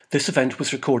This event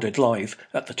was recorded live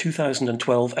at the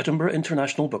 2012 Edinburgh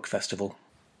International Book Festival.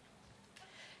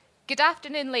 Good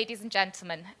afternoon, ladies and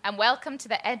gentlemen, and welcome to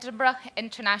the Edinburgh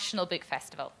International Book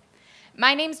Festival.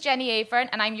 My name's Jenny Avern,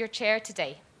 and I'm your chair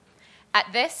today.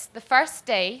 At this, the first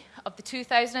day of the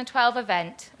 2012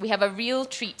 event, we have a real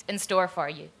treat in store for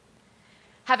you.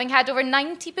 Having had over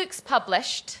 90 books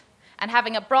published, and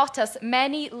having brought us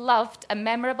many loved and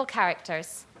memorable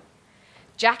characters,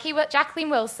 Jacqueline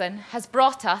Wilson has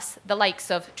brought us the likes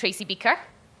of Tracy Beaker,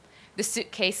 the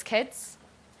Suitcase Kids,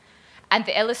 and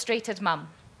the Illustrated Mum.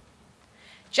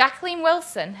 Jacqueline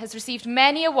Wilson has received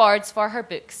many awards for her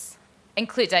books,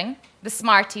 including the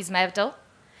Smarties Medal,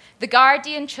 the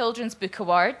Guardian Children's Book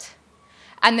Award,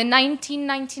 and the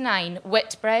 1999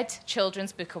 Whitbread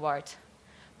Children's Book Award.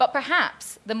 But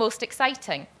perhaps the most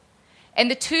exciting, in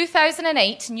the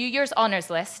 2008 New Year's Honours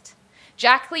List,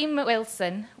 Jacqueline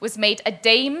Wilson was made a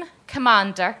Dame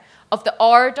Commander of the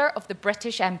Order of the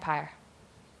British Empire.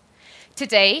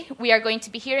 Today, we are going to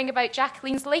be hearing about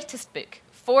Jacqueline's latest book,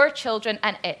 For Children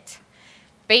and It,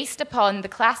 based upon the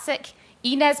classic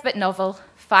E. Nesbit novel,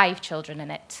 Five Children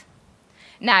and It.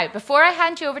 Now, before I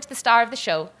hand you over to the star of the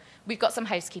show, we've got some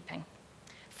housekeeping.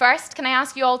 First, can I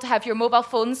ask you all to have your mobile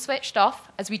phones switched off,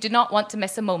 as we do not want to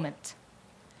miss a moment.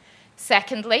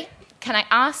 Secondly, can I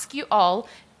ask you all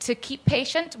to keep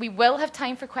patient? We will have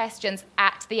time for questions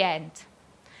at the end.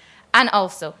 And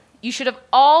also, you should have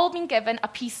all been given a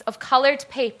piece of coloured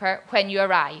paper when you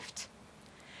arrived.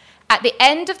 At the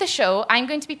end of the show, I'm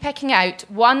going to be picking out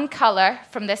one colour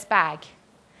from this bag.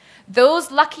 Those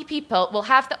lucky people will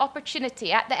have the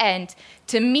opportunity at the end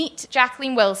to meet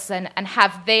Jacqueline Wilson and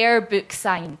have their book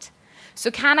signed.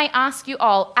 So can I ask you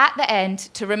all at the end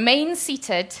to remain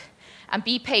seated and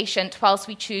be patient whilst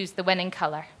we choose the winning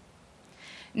colour.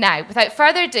 Now, without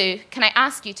further ado, can I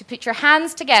ask you to put your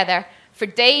hands together for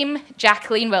Dame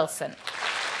Jacqueline Wilson.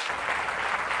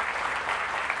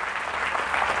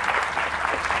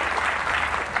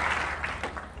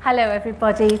 Hello,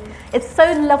 everybody. It's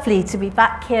so lovely to be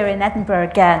back here in Edinburgh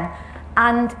again.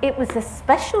 And it was a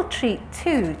special treat,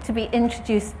 too, to be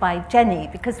introduced by Jenny,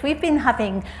 because we've been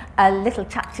having a little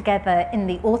chat together in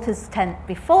the author's tent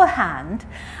beforehand.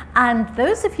 And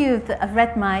those of you that have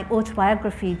read my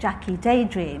autobiography, Jackie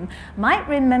Daydream, might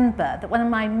remember that one of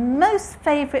my most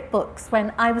favourite books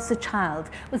when I was a child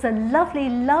was a lovely,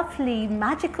 lovely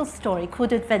magical story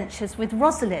called Adventures with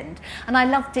Rosalind. And I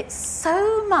loved it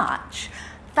so much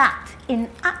that, in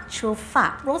actual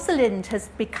fact, Rosalind has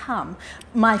become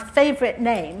my favourite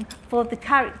name for the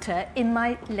character in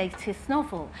my latest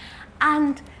novel.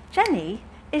 And Jenny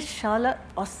is Charlotte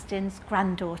Austen's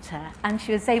granddaughter, and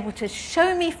she was able to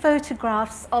show me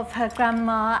photographs of her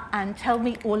grandma and tell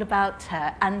me all about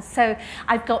her. And so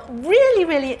I've got really,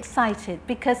 really excited,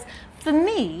 because for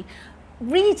me,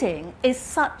 reading is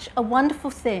such a wonderful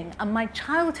thing, and my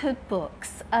childhood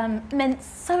books meant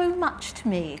so much to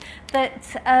me that,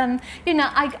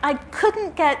 I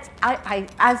couldn't get,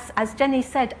 as Jenny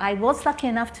said, I was lucky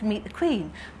enough to meet the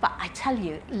Queen, but I tell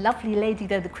you, lovely lady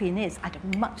though the Queen is, I'd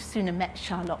have much sooner met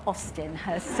Charlotte Austen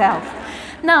herself.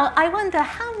 Now, I wonder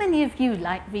how many of you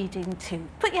like reading too?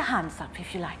 Put your hands up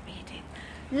if you like reading.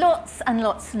 Lots and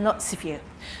lots and lots of you.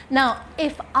 Now,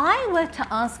 if I were to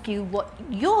ask you what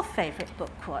your favourite book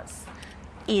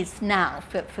is now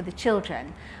for the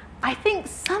children, I think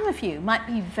some of you might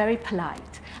be very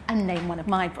polite and name one of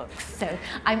my books. So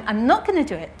I'm not going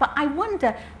to do it, but I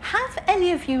wonder, have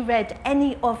any of you read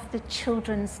any of the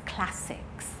children's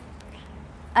classics?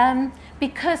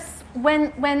 Because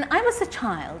when I was a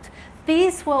child,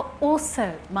 these were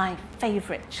also my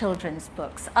favourite children's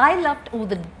books. I loved all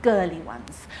the girly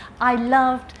ones. I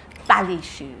loved Bally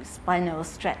Shoes by Noel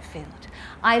Streatfeild.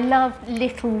 I loved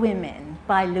Little Women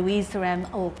by Louisa M.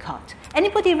 Alcott.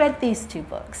 Anybody read these two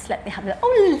books? Let me have a look.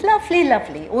 Oh, lovely,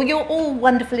 lovely. Or you're all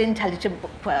wonderful, intelligent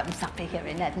bookworms up here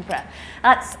in Edinburgh.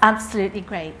 That's absolutely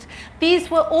great. These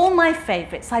were all my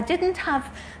favourites. I didn't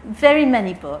have very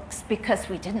many books because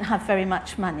we didn't have very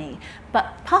much money,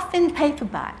 but Puffin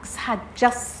paperbacks had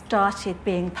just started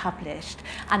being published,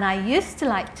 and I used to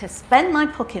like to spend my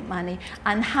pocket money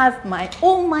and have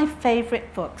all my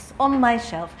favourite books on my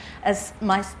shelf as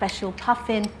my special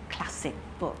Puffin classic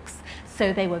books.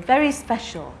 So they were very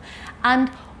special. And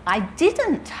I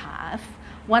didn't have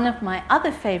one of my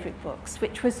other favourite books,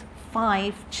 which was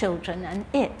Five Children and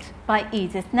It by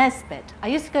Edith Nesbit. I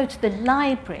used to go to the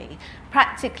library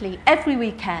practically every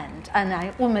weekend, and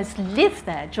I almost lived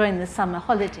there during the summer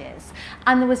holidays.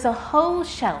 And there was a whole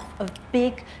shelf of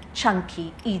big,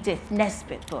 chunky Edith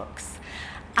Nesbit books.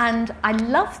 And I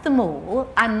loved them all,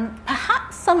 and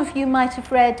perhaps some of you might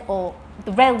have read or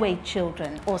The Railway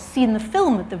Children, or seen the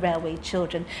film of The Railway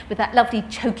Children with that lovely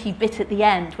choky bit at the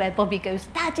end where Bobby goes,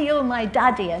 "Daddy, oh my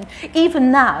daddy." And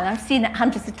even now, and I've seen it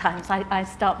hundreds of times, I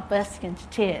start bursting into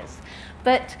tears.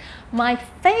 But my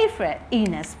favourite E.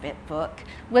 Nesbit book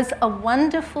was a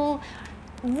wonderful,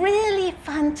 really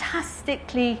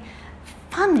fantastically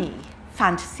funny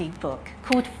fantasy book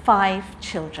called Five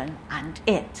Children and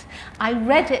It. I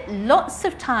read it lots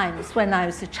of times when I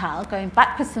was a child, going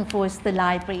backwards and forwards to the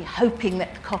library, hoping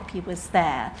that the copy was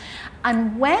there.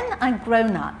 And when I'd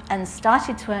grown up and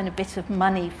started to earn a bit of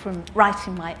money from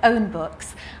writing my own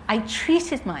books, I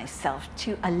treated myself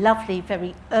to a lovely,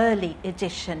 very early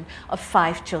edition of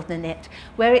Five Children and It,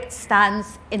 where it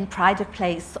stands in pride of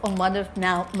place on one of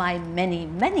now my many,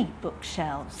 many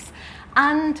bookshelves.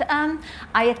 And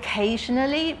I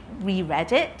occasionally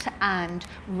reread it and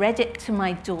read it to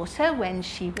my daughter when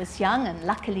she was young, and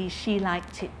luckily she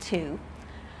liked it too.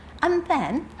 And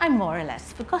then I more or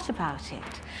less forgot about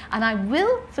it. And I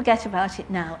will forget about it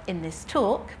now in this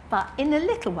talk, but in a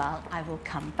little while I will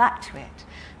come back to it.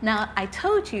 Now, I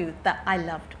told you that I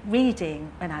loved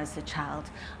reading when I was a child.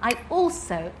 I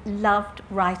also loved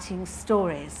writing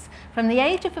stories. From the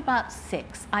age of about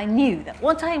 6, I knew that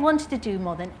what I wanted to do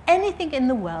more than anything in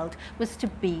the world was to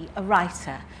be a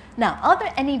writer. Now, are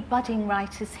there any budding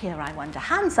writers here, I wonder?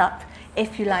 Hands up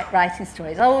if you like writing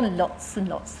stories. Oh, lots and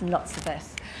lots and lots of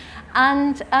us.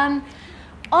 And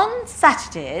on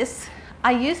Saturdays,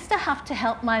 I used to have to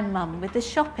help my mum with the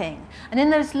shopping. And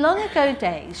in those long ago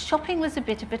days, shopping was a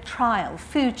bit of a trial,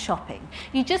 food shopping.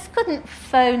 You just couldn't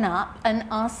phone up and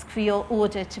ask for your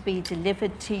order to be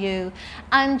delivered to you.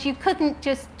 And you couldn't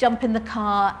just jump in the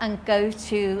car and go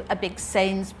to a big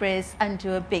Sainsbury's and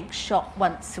do a big shop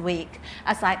once a week,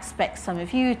 as I expect some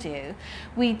of you do.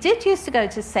 We did used to go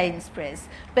to Sainsbury's,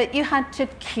 but you had to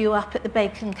queue up at the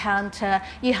bacon counter,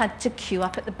 you had to queue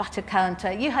up at the butter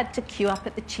counter, you had to queue up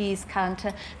at the cheese counter,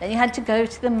 then you had to go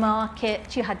to the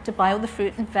market, you had to buy all the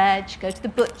fruit and veg, go to the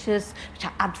butcher's, which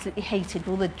I absolutely hated,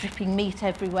 all the dripping meat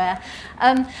everywhere.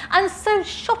 And so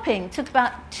shopping took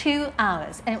about 2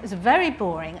 hours, and it was very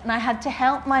boring, and I had to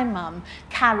help my mum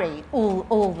carry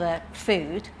all the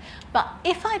food. But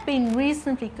if I'd been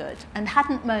reasonably good and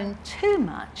hadn't moaned too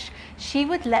much, she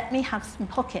would let me have some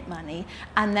pocket money,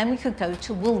 and then we could go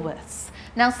to Woolworths.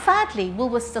 Now, sadly,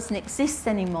 Woolworths doesn't exist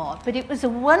anymore, but it was a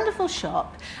wonderful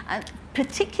shop, and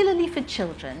particularly for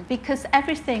children, because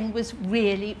everything was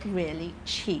really, really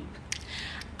cheap.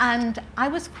 And I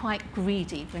was quite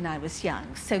greedy when I was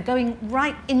young, so going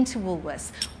right into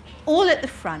Woolworths, all at the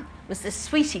front was the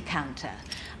sweetie counter.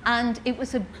 And it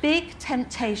was a big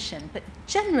temptation, but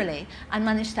generally I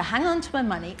managed to hang on to my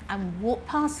money and walk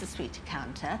past the sweetie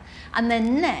counter, and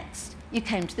then next you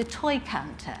came to the toy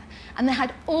counter, and they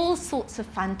had all sorts of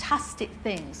fantastic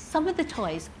things. Some of the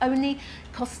toys only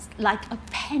cost like a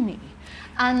penny,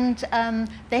 and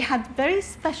they had very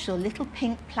special little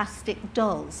pink plastic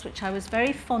dolls, which I was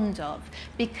very fond of,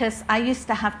 because I used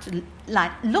to have to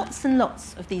like lots and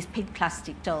lots of these pink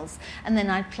plastic dolls, and then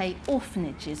I'd play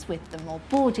orphanages with them, or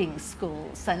boarding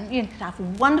schools, and you could have a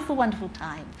wonderful, wonderful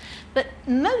time. But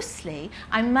mostly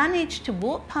I managed to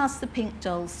walk past the pink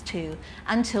dolls too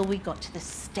until we got to the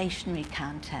stationery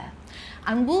counter.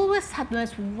 And Woolworths had the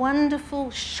most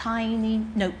wonderful, shiny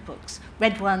notebooks,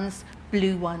 red ones,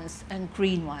 blue ones, and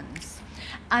green ones.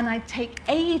 And I'd take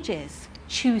ages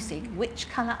choosing which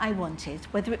colour I wanted,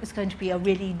 whether it was going to be a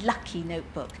really lucky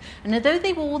notebook. And although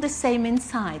they were all the same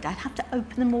inside, I'd have to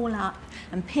open them all up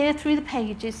and peer through the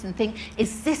pages and think,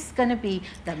 is this going to be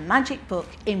the magic book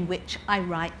in which I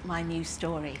write my new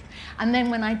story? And then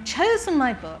when I'd chosen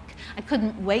my book, I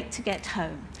couldn't wait to get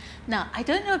home. Now, I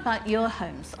don't know about your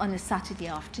homes on a Saturday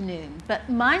afternoon, but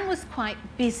mine was quite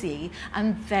busy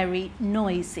and very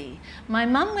noisy. My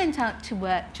mum went out to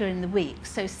work during the week,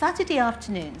 so Saturday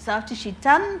afternoons, after she'd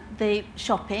done the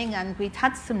shopping and we'd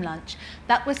had some lunch,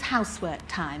 that was housework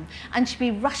time, and she'd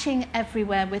be rushing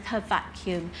everywhere with her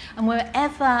vacuum, and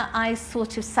wherever I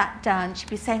sort of sat down, she'd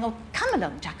be saying, "Oh, come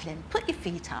along, Jacqueline, put your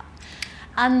feet up."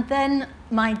 And then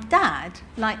my dad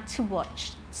liked to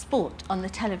watch sport on the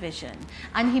television,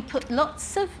 and he put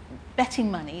lots of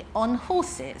betting money on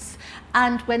horses,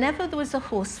 and whenever there was a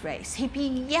horse race, he'd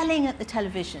be yelling at the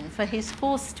television for his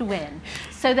horse to win.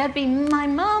 So there'd be my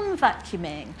mum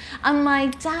vacuuming and my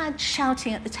dad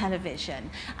shouting at the television,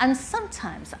 and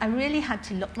sometimes I really had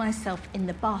to lock myself in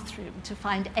the bathroom to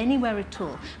find anywhere at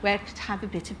all where I could have a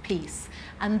bit of peace,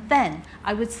 and then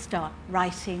I would start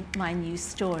writing my new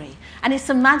story. And it's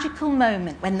a magical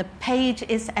moment when the page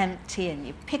is empty and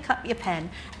you pick up your pen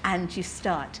and you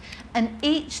start. And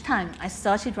each time time I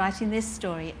started writing this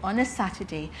story on a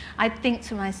Saturday, I'd think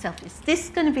to myself, is this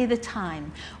going to be the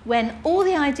time when all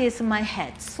the ideas in my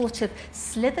head sort of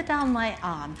slither down my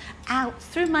arm, out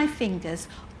through my fingers,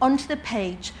 onto the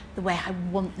page the way I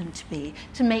want them to be,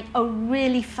 to make a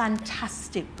really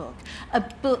fantastic book, a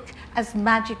book as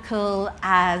magical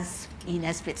as E.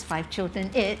 Nesbit's Five Children,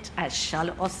 It, as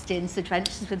Charlotte Austin's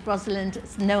Adventures with Rosalind,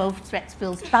 as Noel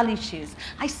Threatsbill's Ballet Shoes.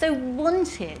 I so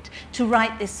wanted to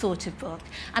write this sort of book,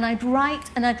 and I'd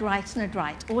write and I'd write and I'd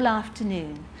write all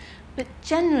afternoon. But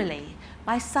generally,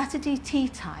 by Saturday tea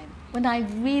time, when I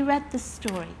reread the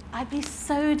story, I'd be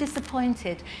so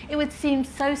disappointed. It would seem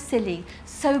so silly,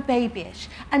 so babyish.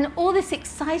 And all this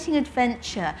exciting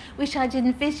adventure, which I'd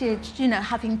envisaged,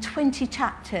 having 20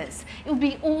 chapters, it would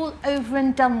be all over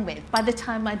and done with by the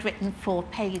time I'd written 4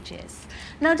 pages.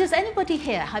 Now, does anybody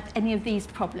here have any of these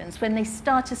problems when they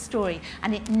start a story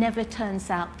and it never turns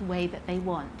out the way that they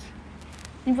want?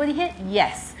 Anybody here?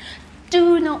 Yes.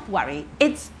 Do not worry,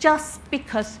 it's just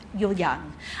because you're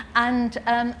young. And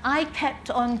I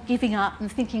kept on giving up and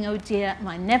thinking, oh dear, am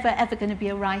I never ever going to be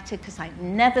a writer because I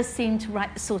never seem to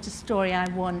write the sort of story I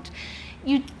want.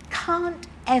 You can't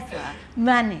ever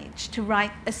manage to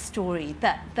write a story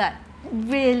that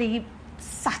really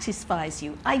satisfies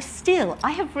you. I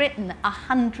have written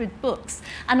 100 books,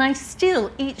 and I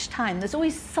still, each time, there's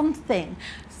always something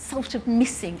sort of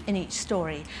missing in each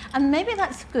story. And maybe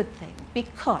that's a good thing,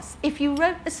 because if you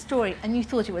wrote a story and you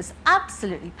thought it was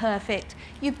absolutely perfect,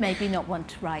 you'd maybe not want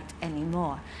to write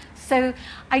anymore. So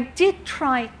I did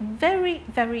try very,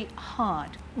 very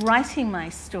hard writing my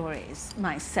stories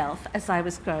myself as I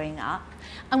was growing up.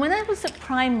 And when I was at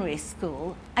primary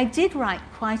school, I did write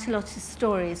quite a lot of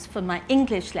stories for my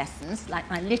English lessons, like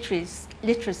my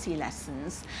literacy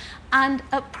lessons. And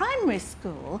at primary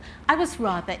school, I was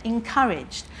rather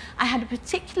encouraged. I had a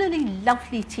particularly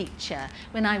lovely teacher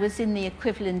when I was in the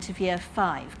equivalent of Year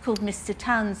 5 called Mr.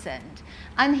 Townsend.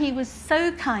 And he was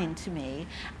so kind to me,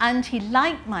 and he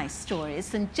liked my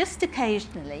stories, and just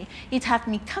occasionally he'd have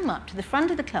me come up to the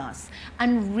front of the class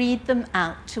and read them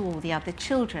out to all the other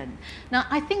children. Now,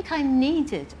 I think I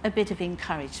needed a bit of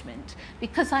encouragement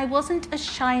because I wasn't a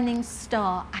shining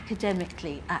star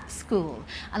academically at school,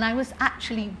 and I was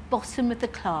actually bottom of the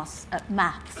class at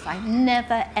maths. I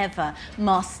never ever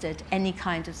mastered any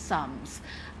kind of sums.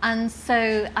 And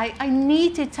so I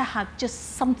needed to have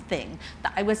just something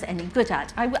that I was any good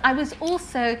at. I was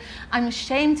also, I'm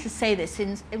ashamed to say this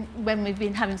when we've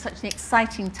been having such an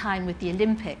exciting time with the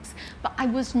Olympics, but I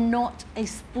was not a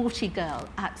sporty girl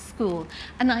at school.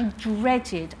 And I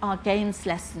dreaded our games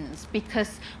lessons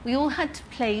because we all had to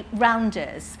play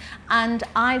rounders, and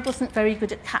I wasn't very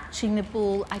good at catching the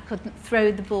ball, I couldn't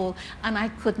throw the ball, and I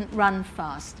couldn't run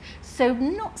fast. So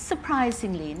not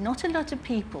surprisingly, not a lot of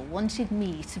people wanted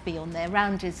me to be on their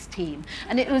rounders team.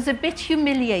 And it was a bit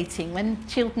humiliating when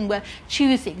children were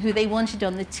choosing who they wanted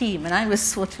on the team, and I was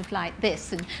sort of like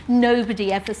this, and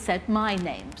nobody ever said my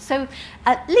name. So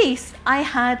at least I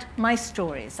had my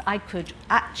stories. I could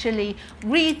actually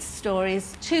read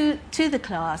stories to the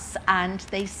class, and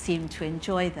they seemed to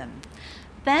enjoy them.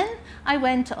 Then I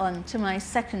went on to my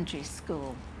secondary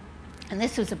school. And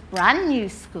this was a brand new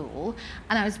school,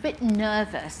 and I was a bit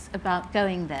nervous about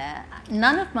going there.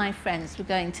 None of my friends were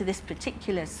going to this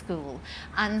particular school,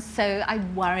 and so I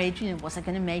worried, was I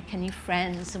going to make any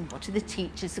friends, and what are the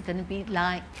teachers going to be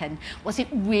like, and was it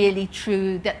really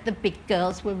true that the big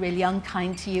girls were really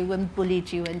unkind to you and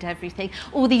bullied you and everything?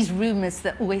 All these rumours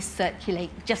that always circulate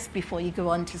just before you go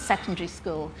on to secondary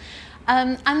school.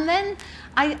 And then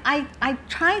I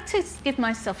tried to give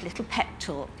myself a little pep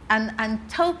talk and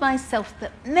told myself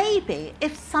that maybe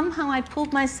if somehow I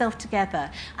pulled myself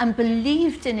together and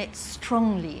believed in it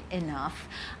strongly enough,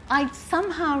 I'd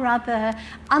somehow rather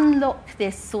unlock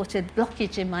this sort of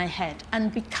blockage in my head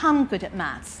and become good at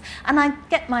maths. And I'd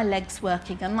get my legs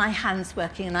working and my hands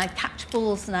working, and I'd catch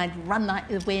balls and I'd run like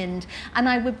the wind, and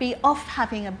I would be off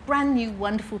having a brand new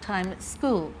wonderful time at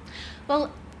school.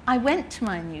 Well, I went to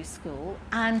my new school,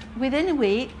 and within a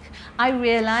week I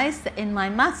realised that in my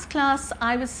maths class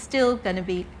I was still going to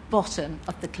be bottom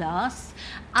of the class,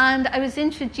 and I was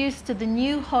introduced to the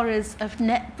new horrors of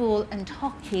netball and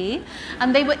hockey,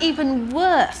 and they were even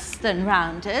worse than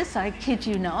rounders, I kid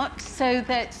you not, so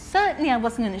that certainly I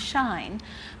wasn't going to shine.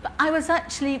 But I was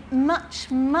actually much,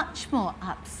 much more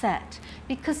upset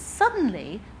because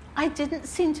suddenly I didn't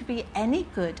seem to be any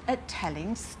good at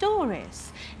telling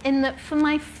stories. In that for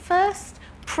my first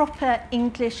proper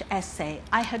English essay,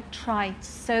 I had tried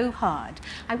so hard.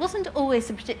 I wasn't always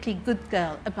a particularly good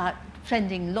girl about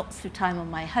spending lots of time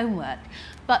on my homework.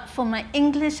 But for my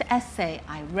English essay,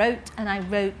 I wrote and I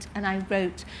wrote and I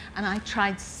wrote, and I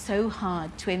tried so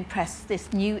hard to impress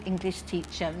this new English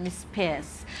teacher, Miss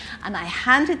Pierce. And I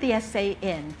handed the essay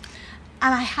in,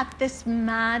 and I had this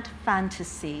mad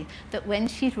fantasy that when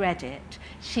she'd read it,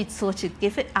 she'd sort of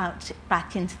give it out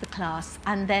back into the class,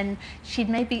 and then she'd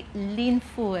maybe lean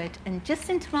forward and just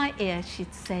into my ear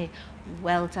she'd say,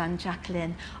 "Well done,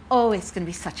 Jacqueline. Oh, it's going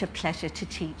to be such a pleasure to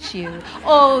teach you.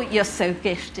 Oh, you're so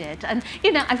gifted." And,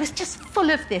 you know, I was just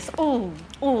full of this. Oh,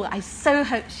 I so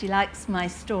hope she likes my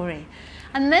story.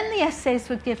 And then the essays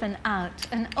were given out,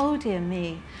 and oh dear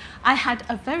me, I had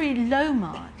a very low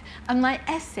mark, and my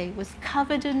essay was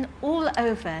covered in all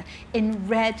over in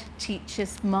red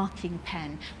teacher's marking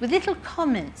pen with little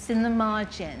comments in the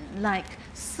margin like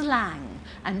slang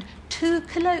and too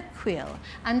colloquial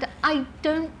and I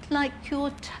don't like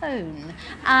your tone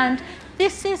and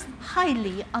this is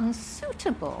highly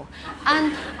unsuitable.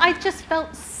 And I just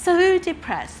felt so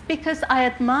depressed because I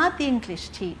admired the English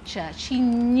teacher. She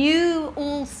knew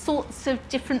all sorts of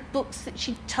different books that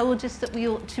she told us that we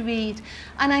ought to read.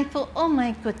 And I thought, oh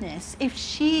my goodness, if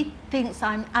she thinks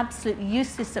I'm absolutely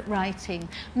useless at writing,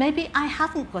 maybe I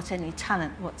haven't got any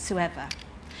talent whatsoever.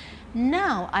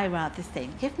 Now, I rather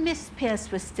think, if Miss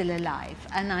Pierce was still alive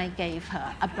and I gave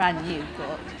her a brand new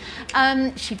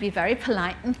book, she'd be very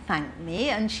polite and thank me,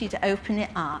 and she'd open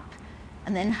it up.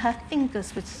 And then her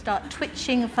fingers would start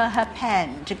twitching for her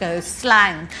pen to go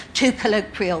slang, too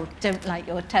colloquial, don't like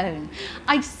your tone.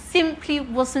 I simply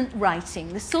wasn't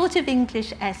writing the sort of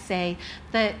English essay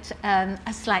that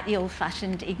a slightly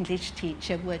old-fashioned English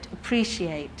teacher would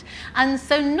appreciate. And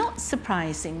so, not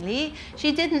surprisingly,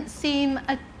 she didn't seem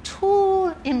at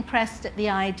all impressed at the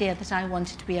idea that I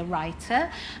wanted to be a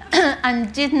writer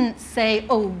and didn't say,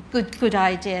 "Oh, good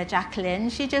idea, Jacqueline."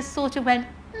 She just sort of went,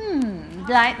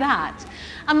 like that.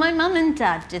 And my mum and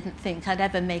dad didn't think I'd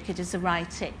ever make it as a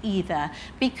writer either,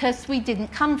 because we didn't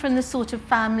come from the sort of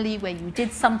family where you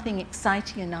did something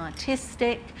exciting and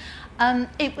artistic.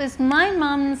 It was my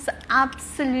mum's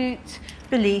absolute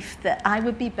belief that I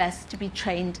would be best to be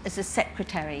trained as a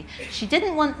secretary. She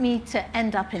didn't want me to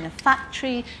end up in a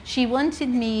factory. She wanted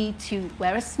me to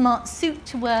wear a smart suit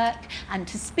to work and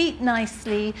to speak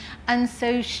nicely. And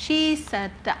so she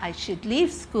said that I should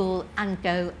leave school and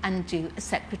go and do a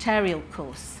secretarial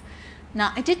course.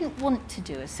 Now, I didn't want to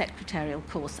do a secretarial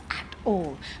course at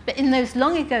all, but in those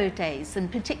long ago days,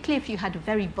 and particularly if you had a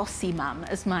very bossy mum,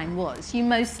 as mine was, you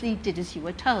mostly did as you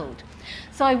were told.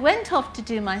 So I went off to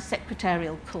do my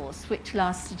secretarial course, which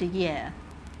lasted a year.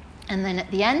 And then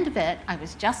at the end of it, I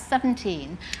was just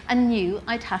 17 and knew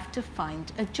I'd have to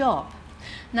find a job.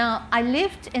 Now, I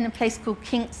lived in a place called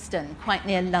Kingston, quite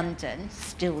near London,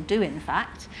 still do in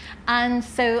fact, and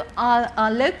so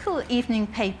our local evening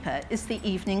paper is the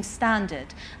Evening Standard,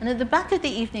 and at the back of the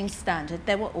Evening Standard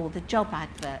there were all the job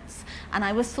adverts, and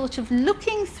I was sort of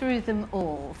looking through them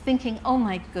all, thinking, oh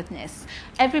my goodness,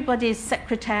 everybody's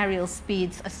secretarial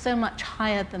speeds are so much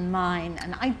higher than mine,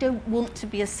 and I don't want to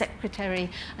be a secretary,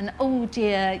 and oh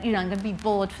dear, you know, I'm going to be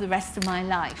bored for the rest of my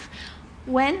life.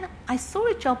 When I saw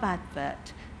a job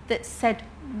advert that said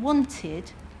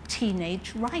wanted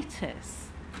teenage writers.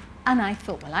 And I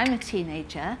thought, well, I'm a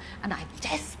teenager and I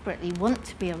desperately want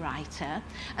to be a writer.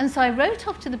 And so I wrote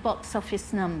off to the box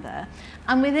office number,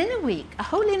 and within a week, a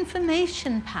whole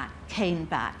information pack came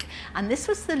back. And this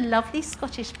was the lovely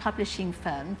Scottish publishing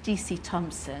firm, DC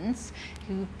Thomson's,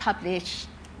 who published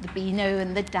the Beano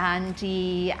and the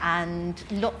Dandy and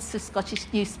lots of Scottish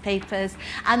newspapers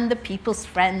and the People's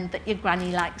Friend that your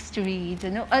granny likes to read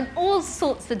and all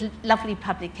sorts of lovely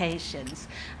publications.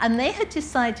 And they had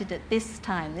decided at this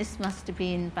time, this must have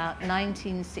been about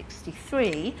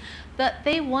 1963, that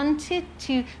they wanted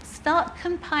to start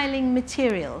compiling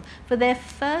material for their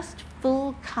first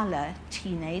full-colour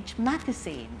teenage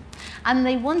magazine. And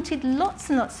they wanted lots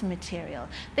and lots of material.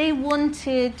 They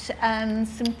wanted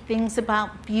some things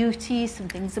about beauty, some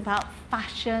things about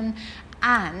fashion,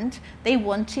 and they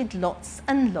wanted lots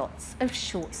and lots of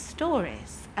short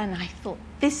stories. And I thought,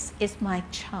 this is my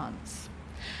chance.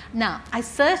 Now, I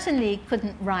certainly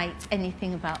couldn't write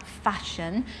anything about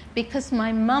fashion because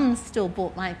my mum still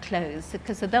bought my clothes,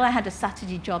 because although I had a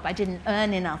Saturday job, I didn't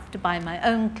earn enough to buy my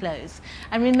own clothes.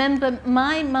 And remember,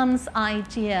 my mum's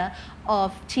idea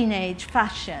of teenage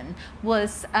fashion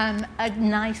was a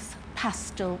nice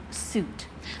pastel suit.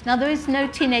 Now, there is no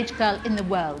teenage girl in the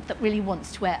world that really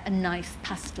wants to wear a nice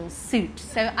pastel suit.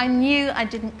 So I knew I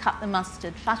didn't cut the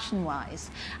mustard fashion-wise.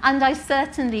 And I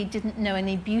certainly didn't know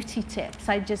any beauty tips.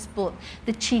 I just bought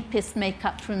the cheapest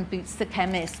makeup from Boots the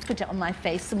Chemist, put it on my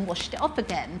face and washed it off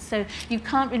again. So you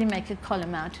can't really make a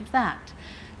column out of that.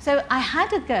 So I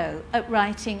had a go at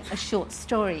writing a short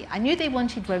story. I knew they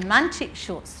wanted romantic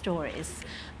short stories.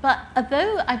 But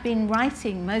although I've been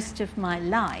writing most of my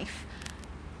life,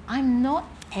 I'm not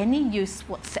any use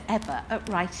whatsoever at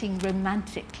writing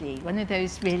romantically. One of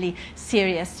those really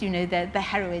serious, you know, the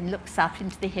heroine looks up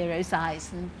into the hero's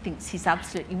eyes and thinks he's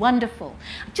absolutely wonderful.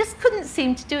 I just couldn't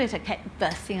seem to do it. I kept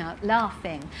bursting out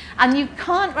laughing. And you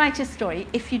can't write a story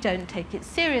if you don't take it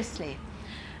seriously.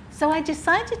 So I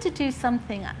decided to do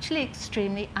something actually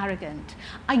extremely arrogant.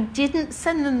 I didn't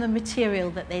send them the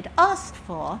material that they'd asked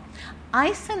for.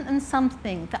 I sent them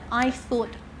something that I thought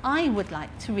I would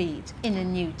like to read in a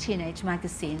new teenage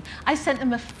magazine. I sent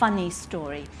them a funny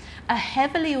story, a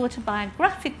heavily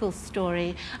autobiographical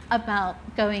story about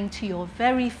going to your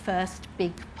very first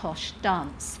big posh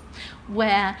dance,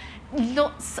 where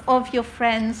lots of your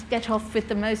friends get off with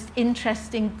the most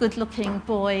interesting, good-looking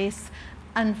boys,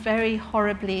 and very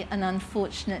horribly and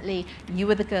unfortunately, you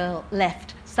were the girl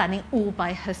left standing all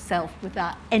by herself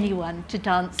without anyone to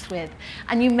dance with.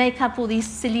 And you make up all these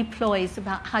silly ploys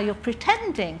about how you're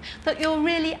pretending that you're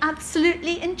really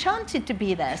absolutely enchanted to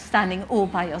be there, standing all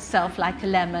by yourself like a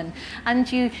lemon.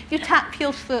 And you tap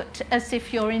your foot as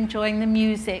if you're enjoying the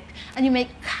music, and you make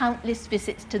countless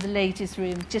visits to the ladies'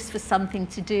 room just for something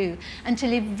to do,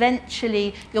 until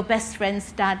eventually your best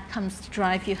friend's dad comes to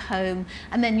drive you home,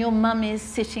 and then your mum is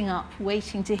sitting up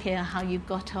waiting to hear how you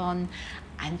got on.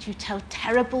 And you tell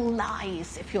terrible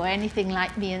lies if you're anything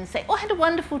like me and say, oh, I had a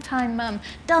wonderful time, Mum.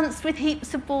 Danced with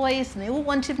heaps of boys and they all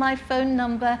wanted my phone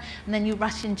number. And then you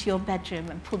rush into your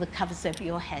bedroom and pull the covers over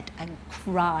your head and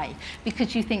cry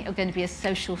because you think you're going to be a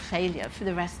social failure for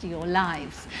the rest of your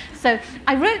lives. So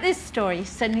I wrote this story,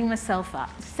 sending myself up,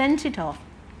 sent it off,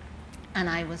 and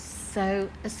I was so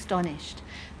astonished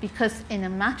because in a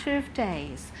matter of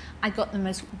days, I got the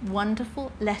most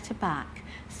wonderful letter back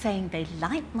saying they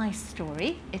liked my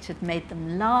story, it had made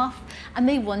them laugh, and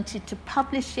they wanted to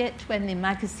publish it when the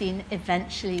magazine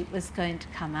eventually was going to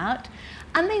come out,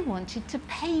 and they wanted to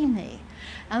pay me.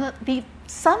 And the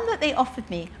sum that they offered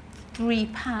me,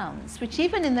 £3, which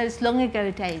even in those long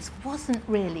ago days wasn't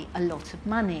really a lot of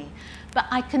money. But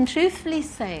I can truthfully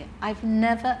say I've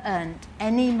never earned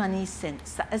any money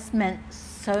since that has meant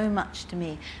so much to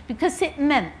me, because it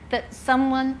meant that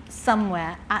someone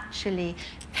somewhere actually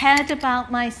cared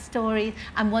about my story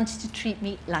and wanted to treat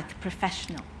me like a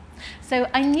professional. So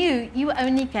I knew you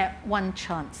only get one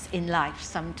chance in life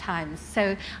sometimes.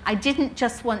 So I didn't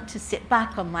just want to sit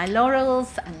back on my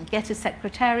laurels and get a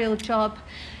secretarial job.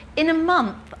 In a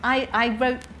month, I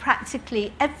wrote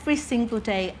practically every single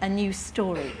day a new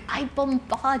story. I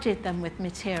bombarded them with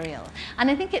material.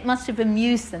 And I think it must have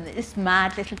amused them that this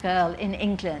mad little girl in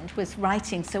England was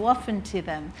writing so often to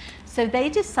them. So they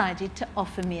decided to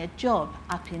offer me a job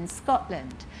up in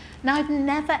Scotland. Now, I've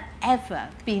never, ever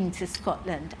been to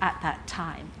Scotland at that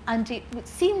time. And it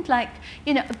seemed like,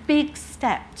 you know, a big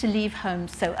step to leave home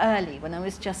so early when I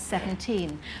was just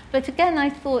 17. But again, I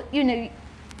thought, you know,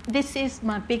 this is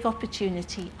my big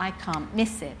opportunity. I can't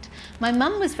miss it. My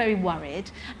mum was very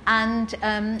worried, and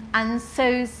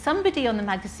so somebody on the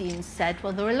magazine said,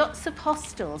 well, there are lots of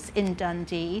hostels in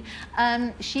Dundee.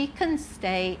 She can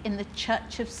stay in the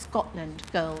Church of Scotland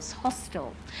Girls'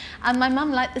 Hostel. And my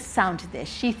mum liked the sound of this.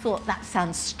 She thought, that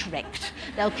sounds strict.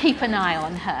 They'll keep an eye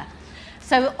on her.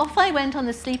 So off I went on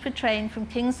the sleeper train from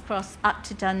King's Cross up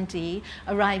to Dundee,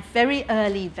 arrived very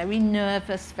early, very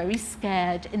nervous, very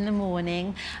scared in the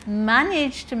morning,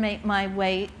 managed to make my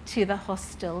way to the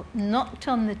hostel, knocked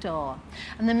on the door,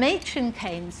 and the matron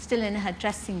came, still in her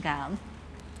dressing gown,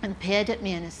 and peered at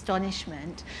me in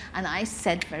astonishment, and I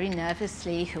said very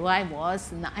nervously who I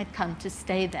was and that I'd come to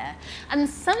stay there. And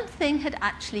something had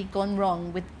actually gone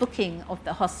wrong with booking of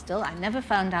the hostel. I never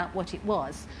found out what it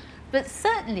was. But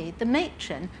certainly the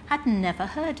matron had never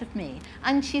heard of me.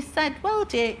 And she said, well,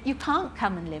 dear, you can't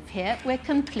come and live here. We're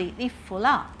completely full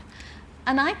up.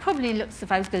 And I probably looked as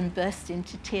if I was going to burst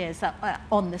into tears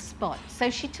on the spot. So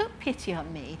she took pity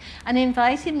on me and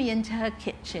invited me into her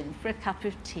kitchen for a cup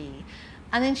of tea.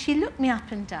 And then she looked me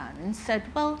up and down and said,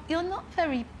 well, you're not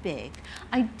very big.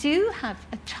 I do have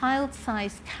a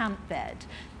child-sized camp bed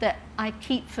that I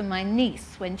keep for my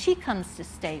niece when she comes to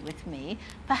stay with me.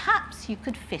 Perhaps you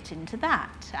could fit into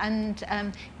that. And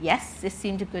yes, this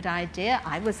seemed a good idea.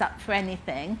 I was up for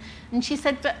anything. And she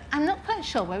said, but I'm not quite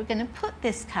sure where we're going to put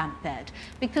this camp bed,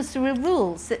 because there are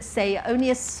rules that say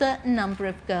only a certain number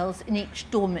of girls in each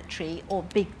dormitory or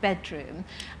big bedroom.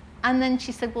 And then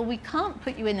she said, well, we can't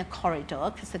put you in a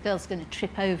corridor because the girl's going to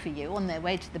trip over you on their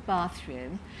way to the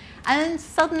bathroom. And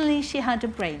suddenly she had a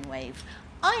brainwave.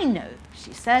 I know,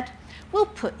 she said, we'll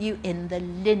put you in the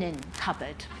linen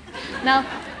cupboard. Now,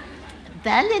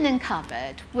 their linen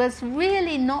cupboard was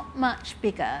really not much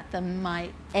bigger than my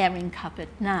airing cupboard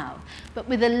now. But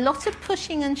with a lot of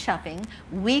pushing and shoving,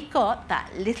 we got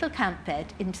that little camp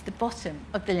bed into the bottom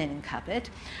of the linen cupboard.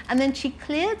 And then she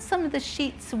cleared some of the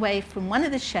sheets away from one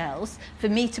of the shelves for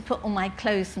me to put all my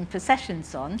clothes and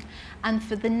possessions on. And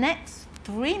for the next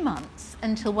 3 months,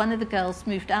 until one of the girls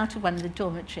moved out of one of the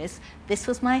dormitories, this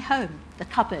was my home, the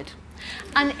cupboard.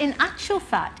 And in actual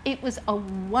fact, it was a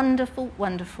wonderful,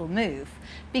 wonderful move,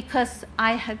 because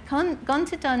I had gone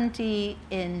to Dundee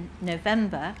in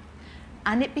November,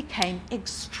 and it became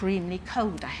extremely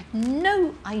cold. I had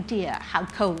no idea how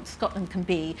cold Scotland can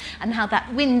be, and how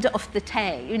that wind off the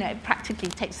Tay, it practically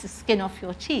takes the skin off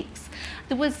your cheeks.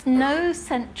 There was no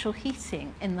central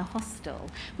heating in the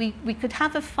hostel. We could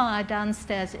have a fire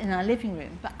downstairs in our living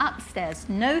room, but upstairs,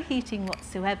 no heating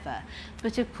whatsoever.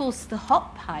 But of course, the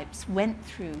hot pipes went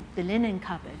through the linen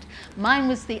cupboard. Mine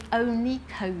was the only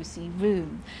cosy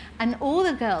room. And all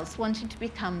the girls wanted to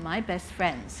become my best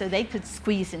friends so they could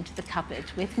squeeze into the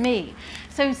cupboard with me.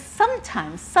 So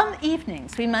sometimes, some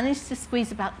evenings, we managed to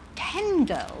squeeze about 10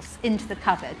 girls into the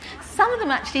cupboard. Some of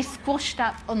them actually squashed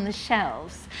up on the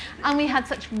shelves. And we had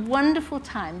such wonderful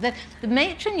time that the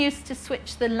matron used to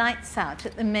switch the lights out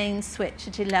at the main switch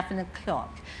at 11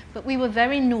 o'clock. But we were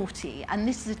very naughty, and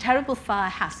this is a terrible fire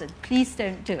hazard. Please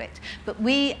don't do it. But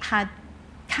we had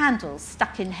candles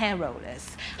stuck in hair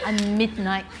rollers and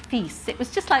midnight feasts. It was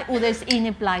just like all those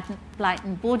Enid Blyton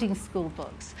boarding school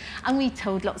books. And we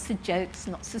told lots of jokes,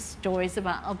 lots of stories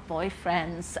about our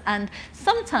boyfriends. And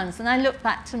sometimes, when I look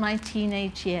back to my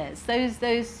teenage years,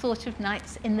 those sort of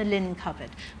nights in the linen cupboard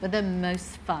were the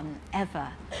most fun ever.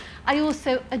 I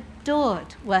also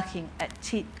adored working at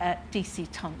DC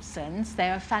Thomson's.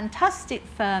 They're a fantastic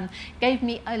firm, gave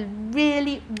me a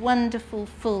really wonderful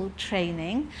full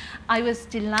training. I was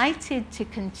delighted to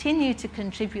continue to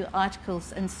contribute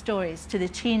articles and stories to the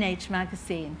Teenage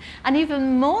magazine, and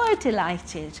even more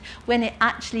delighted when it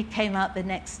actually came out the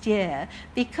next year,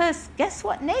 because guess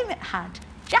what name it had?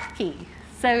 Jackie.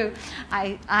 So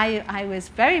I was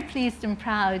very pleased and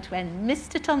proud when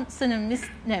Mr. Thompson and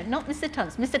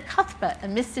Mr. Cuthbert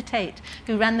and Mr. Tate,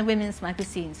 who ran the women's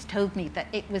magazines, told me that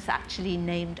it was actually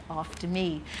named after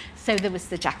me. So there was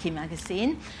the Jackie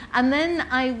magazine. And then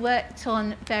I worked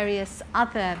on various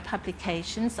other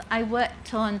publications. I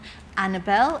worked on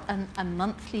Annabelle, a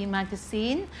monthly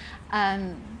magazine.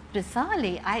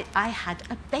 Bizarrely, I had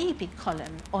a baby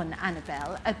column on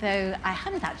Annabelle, although I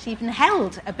hadn't actually even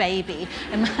held a baby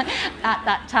at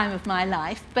that time of my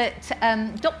life. But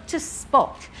Dr.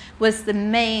 Spock was the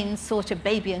main sort of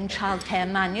baby and childcare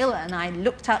manual, and I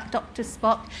looked up Dr.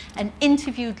 Spock and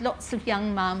interviewed lots of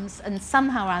young mums, and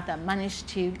somehow or other managed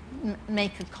to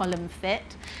make a column fit.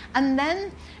 And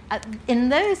then in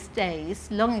those days,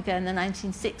 long ago in the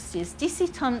 1960s,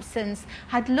 DC Thomson's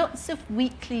had lots of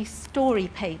weekly story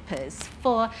papers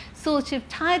for sort of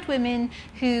tired women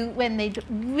who, when they'd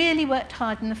really worked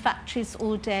hard in the factories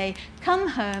all day, come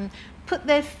home, put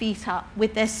their feet up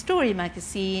with their story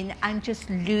magazine and just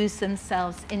lose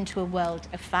themselves into a world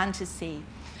of fantasy.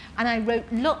 And I wrote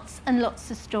lots and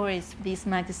lots of stories for these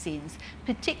magazines.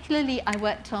 Particularly, I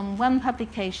worked on one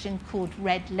publication called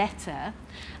Red Letter.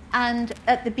 And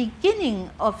at the beginning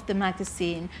of the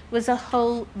magazine was a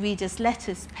whole readers'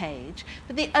 letters page.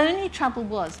 But the only trouble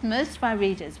was most of our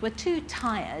readers were too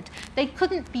tired. They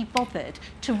couldn't be bothered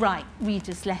to write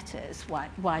readers' letters.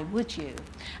 Why would you?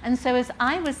 And so as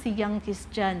I was the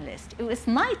youngest journalist, it was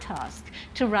my task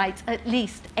to write at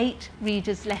least 8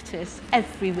 readers' letters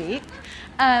every week,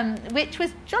 which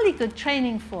was jolly good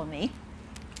training for me.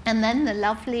 And then the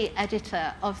lovely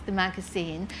editor of the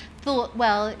magazine thought,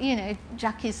 well,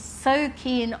 Jackie's so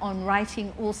keen on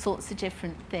writing all sorts of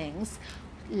different things.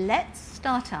 Let's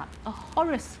start up a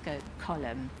horoscope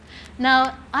column.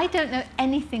 Now, I don't know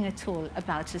anything at all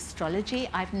about astrology.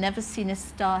 I've never seen a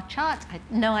star chart. I had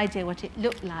no idea what it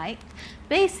looked like.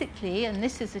 Basically, and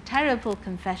this is a terrible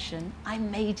confession, I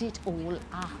made it all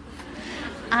up.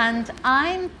 And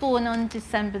I'm born on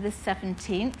December the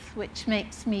 17th, which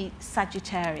makes me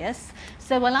Sagittarius.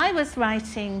 So while I was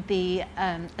writing the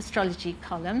astrology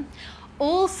column,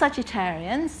 all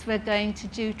Sagittarians were going to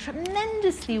do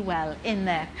tremendously well in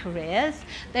their careers.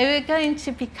 They were going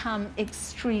to become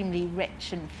extremely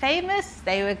rich and famous.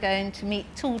 They were going to meet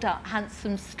tall, dark,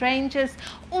 handsome strangers.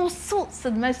 All sorts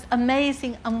of most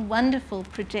amazing and wonderful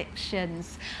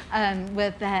predictions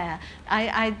were there.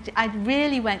 I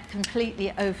really went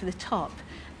completely over the top.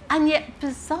 And yet,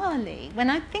 bizarrely, when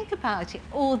I think about it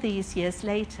all these years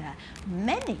later,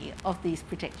 many of these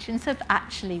predictions have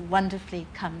actually wonderfully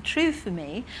come true for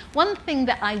me. One thing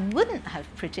that I wouldn't have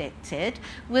predicted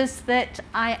was that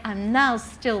I am now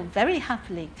still very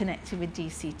happily connected with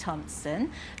DC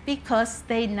Thomson, because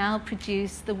they now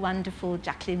produce the wonderful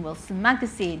Jacqueline Wilson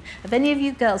magazine. Have any of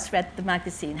you girls read the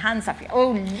magazine? Hands up.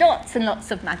 Oh, lots and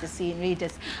lots of magazine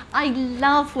readers. I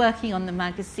love working on the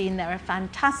magazine. They're a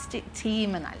fantastic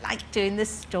team, and I like doing the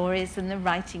stories and the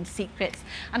writing secrets.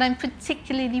 And I'm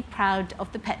particularly proud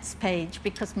of the pets page,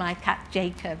 because my cat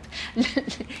Jacob,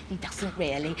 he doesn't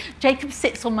really. Jacob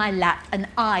sits on my lap and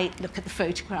I look at the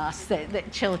photographs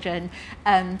that children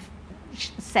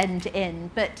send in.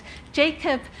 But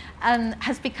Jacob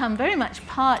has become very much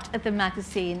part of the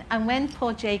magazine, and when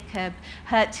poor Jacob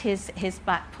hurt his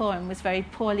back paw and was very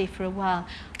poorly for a while,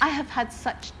 I have had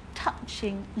such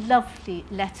touching, lovely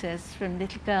letters from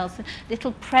little girls,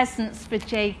 little presents for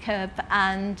Jacob,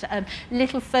 and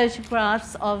little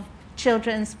photographs of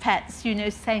children's pets, you know,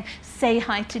 saying, say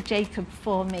hi to Jacob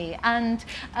for me. And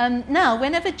now,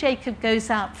 whenever Jacob goes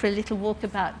out for a little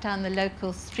walkabout down the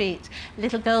local street,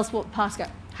 little girls walk past and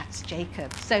go, that's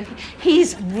Jacob. So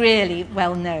he's really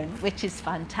well known, which is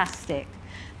fantastic.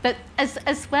 But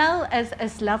as well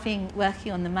as loving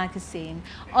working on the magazine,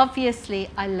 obviously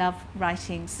I love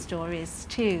writing stories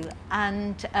too.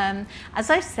 And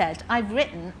as I said, I've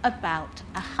written about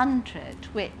 100,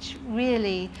 which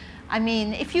really, I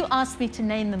mean, if you asked me to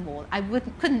name them all, I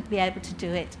couldn't be able to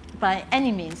do it by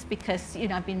any means, because, you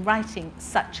know, I've been writing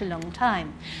such a long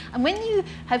time. And when you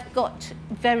have got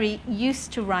very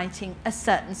used to writing a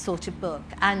certain sort of book,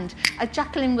 and a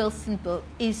Jacqueline Wilson book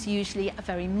is usually a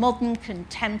very modern,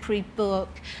 contemporary book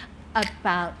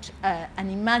about an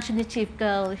imaginative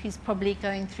girl who's probably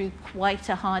going through quite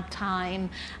a hard time,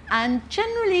 and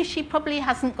generally she probably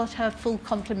hasn't got her full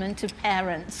complement of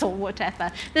parents or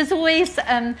whatever. There's always,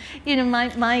 you know,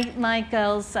 my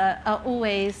girls are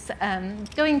always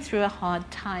going through a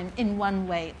hard time in one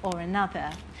way or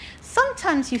another.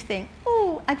 Sometimes you think,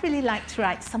 oh, I'd really like to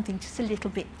write something just a little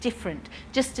bit different,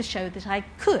 just to show that I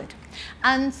could.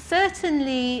 And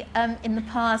certainly in the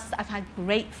past, I've had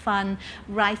great fun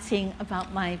writing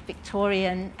about my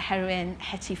Victorian heroine,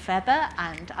 Hetty Feather,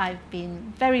 and I've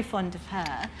been very fond of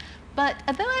her. But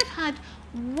although I've had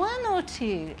one or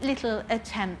two little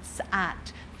attempts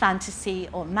at fantasy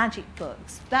or magic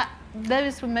books,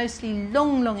 those were mostly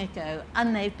long, long ago,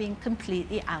 and they've been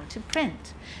completely out of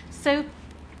print. So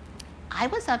I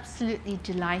was absolutely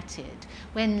delighted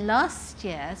when last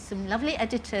year some lovely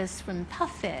editors from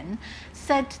Puffin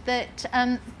said that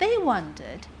they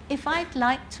wondered if I'd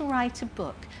like to write a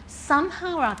book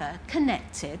somehow or other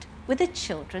connected with a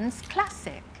children's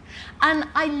classic. And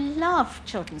I love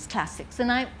children's classics,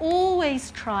 and I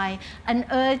always try and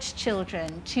urge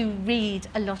children to read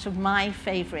a lot of my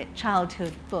favourite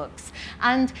childhood books.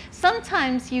 And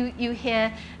sometimes you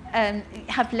hear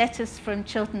have letters from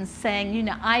children saying, you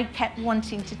know, I kept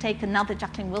wanting to take another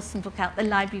Jacqueline Wilson book out the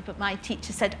library, but my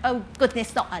teacher said, oh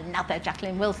goodness, not another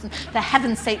Jacqueline Wilson, for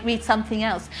heaven's sake, read something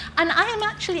else. And I am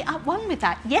actually at one with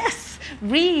that. Yes,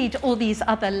 read all these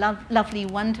other lovely,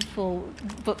 wonderful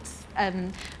books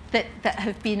that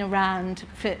have been around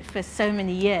for so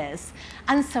many years.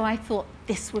 And so I thought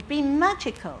this would be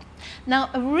magical. Now,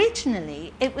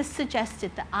 originally, it was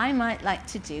suggested that I might like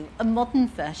to do a modern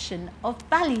version of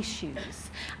Bally Shoes.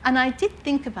 And I did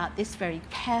think about this very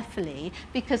carefully,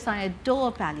 because I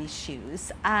adore Bally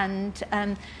Shoes. And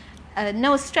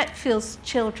Noah Streatfeild's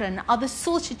children are the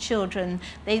sort of children,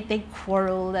 they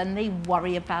quarrel and they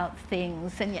worry about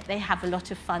things, and yet they have a lot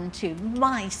of fun too,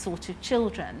 my sort of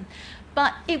children.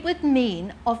 But it would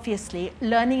mean, obviously,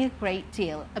 learning a great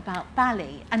deal about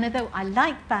ballet. And although I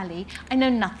like ballet, I know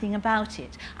nothing about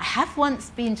it. I have once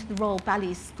been to the Royal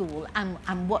Ballet School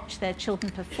and watched their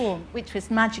children perform, which was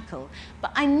magical.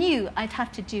 But I knew I'd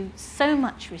have to do so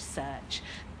much research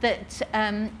that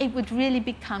it would really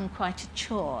become quite a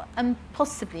chore, and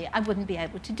possibly I wouldn't be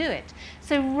able to do it.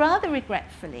 So rather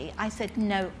regretfully, I said,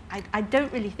 no, I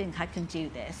don't really think I can do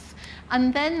this.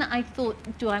 And then I thought,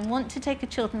 do I want to take a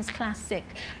children's classic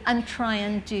and try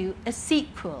and do a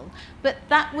sequel? But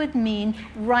that would mean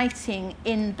writing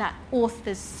in that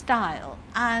author's style.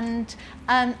 And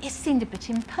it seemed a bit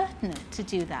impertinent to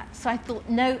do that. So I thought,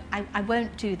 no, I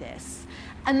won't do this.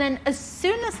 And then as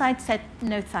soon as I'd said,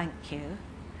 no, thank you,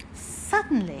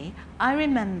 suddenly I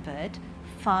remembered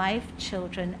 5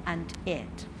 Children and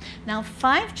It. Now,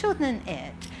 5 Children and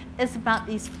It is about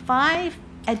these 5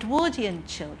 Edwardian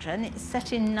children. It's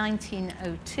set in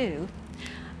 1902.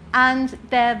 And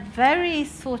they're very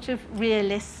sort of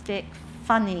realistic,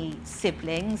 funny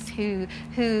siblings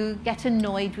who get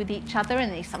annoyed with each other,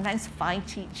 and they sometimes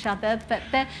fight each other, but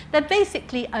they're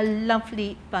basically a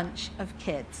lovely bunch of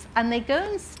kids. And they go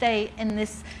and stay in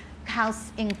this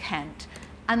house in Kent,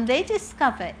 and they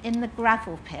discover in the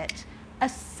gravel pit a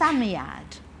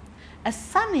Samiad. A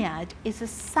Samiad is a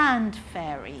sand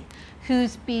fairy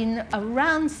who's been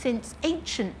around since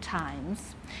ancient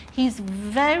times. He's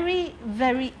very,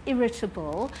 very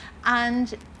irritable,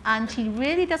 and he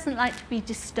really doesn't like to be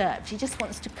disturbed. He just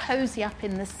wants to cozy up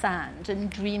in the sand and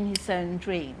dream his own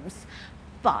dreams.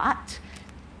 But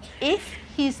if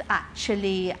he's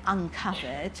actually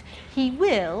uncovered, he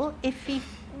will, if he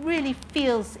really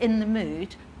feels in the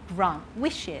mood, grant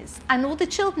wishes. And all the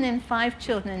children in 5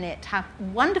 Children and It have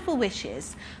wonderful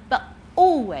wishes, but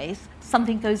always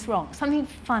something goes wrong, something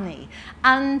funny.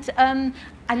 And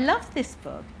I love this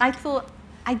book. I thought,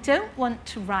 I don't want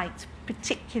to write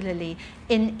particularly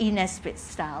in E. Nesbit's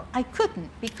style. I couldn't,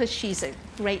 because she's a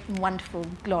great and wonderful,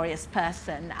 glorious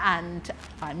person, and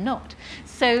I'm not.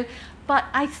 So, but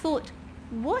I thought,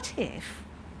 what if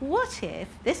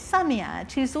this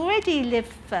Samiad, who's already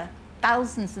lived for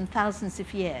thousands and thousands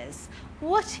of years,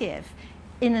 what if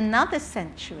in another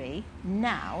century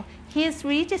now he is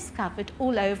rediscovered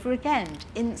all over again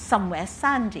in somewhere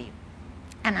sandy?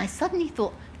 And I suddenly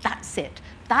thought, that's it.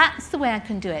 That's the way I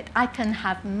can do it. I can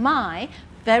have my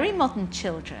very modern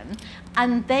children,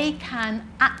 and they can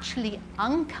actually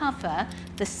uncover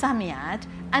the Samiad,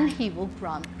 and he will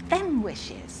grant them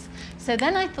wishes. So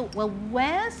then I thought, well,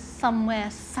 where's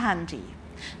somewhere sandy?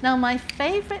 Now, my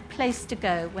favourite place to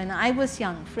go when I was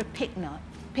young for a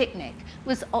picnic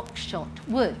was Oxshott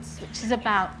Woods, which is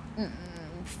about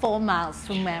 4 miles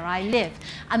from where I live.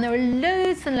 And there are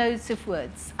loads and loads of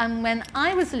woods. And when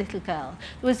I was a little girl,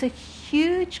 there was a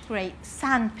huge, great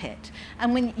sand pit.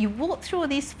 And when you walked through all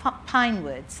these pine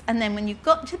woods, and then when you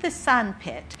got to the sand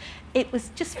pit, it was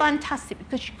just fantastic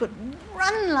because you could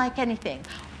run like anything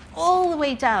all the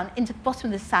way down into the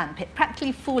bottom of the sand pit,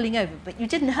 practically falling over, but you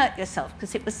didn't hurt yourself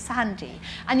because it was sandy.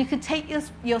 And you could take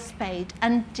your spade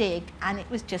and dig, and it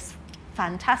was just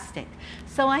fantastic.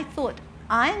 So I thought,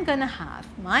 I'm going to have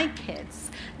my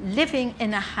kids living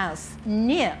in a house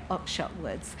near Oxshott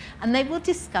Woods, and they will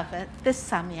discover the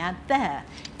Samiad there.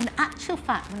 In actual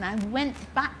fact, when I went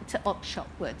back to Oxshott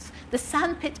Woods, the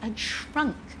sandpit had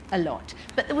shrunk a lot,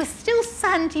 but there were still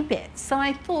sandy bits. So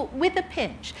I thought, with a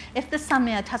pinch, if the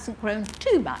Samiad hasn't grown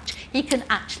too much, he can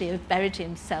actually have buried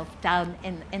himself down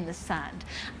in the sand.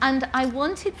 And I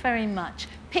wanted very much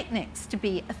picnics to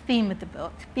be a theme of the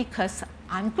book because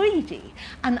I'm greedy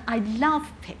and I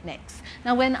love picnics.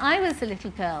 Now, when I was a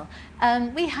little girl,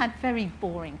 we had very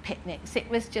boring picnics. It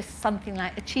was just something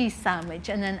like a cheese sandwich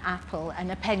and an apple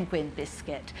and a penguin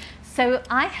biscuit. So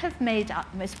I have made up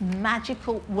the most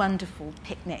magical, wonderful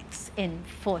picnics in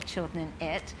 4 Children and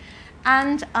It.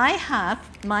 And I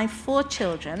have my 4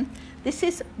 children. This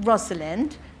is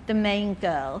Rosalind, the main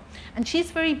girl, and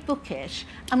she's very bookish,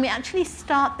 and we actually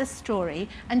start the story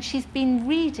and she's been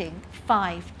reading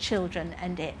 5 Children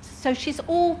and It, so she's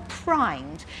all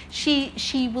primed.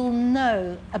 She will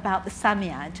know about the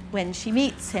Samiad when she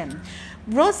meets him.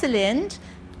 Rosalind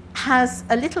has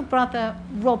a little brother,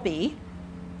 Robbie,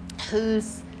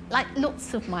 who's like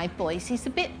lots of my boys. He's a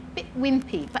bit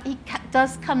wimpy, but he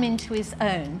does come into his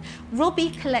own. Robbie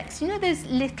collects, you know those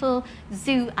little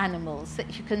zoo animals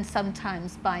that you can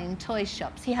sometimes buy in toy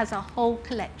shops? He has a whole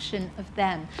collection of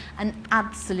them and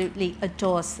absolutely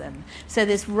adores them. So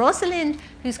there's Rosalind,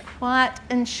 who's quiet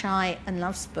and shy and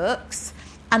loves books,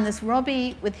 and there's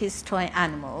Robbie with his toy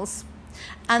animals.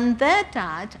 And their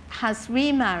dad has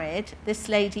remarried this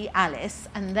lady Alice,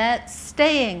 and they're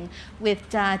staying with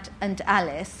Dad and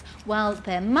Alice while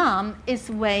their mum is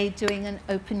away doing an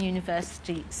Open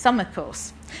University summer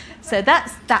course. So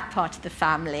that's that part of the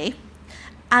family.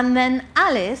 And then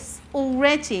Alice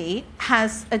already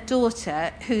has a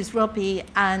daughter who's Robbie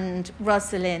and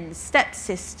Rosalind's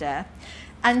stepsister.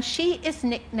 and she is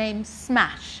nicknamed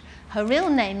Smash. Her real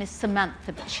name is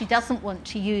Samantha, but she doesn't want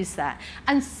to use that.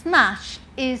 And Smash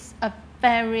is a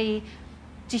very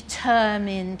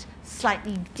determined,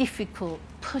 slightly difficult,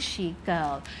 pushy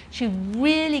girl. She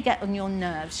really gets on your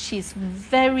nerves. She's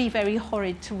very, very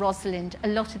horrid to Rosalind a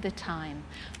lot of the time.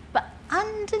 But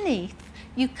underneath,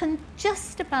 you can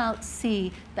just about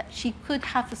see that she could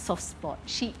have a soft spot.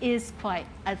 She is quite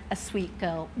a sweet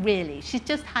girl, really. She's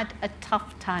just had a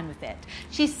tough time of it.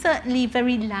 She's certainly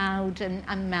very loud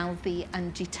and mouthy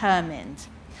and determined.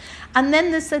 And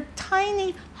then there's a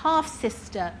tiny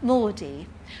half-sister, Maudie,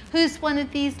 who's one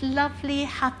of these lovely,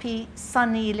 happy,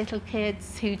 sunny little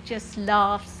kids who just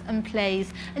laughs and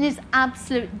plays and is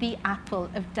absolutely the apple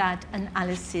of Dad and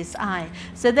Alice's eye.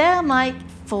 So they are my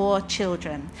 4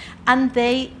 children, and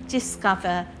they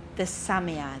discover the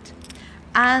Psammead.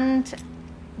 And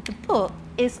the book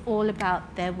is all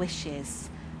about their wishes.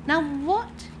 Now,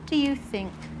 what do you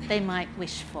think they might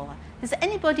wish for? Has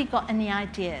anybody got any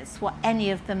ideas what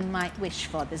any of them might wish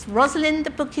for? There's Rosalind,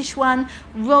 the bookish one,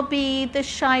 Robbie, the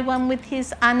shy one with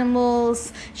his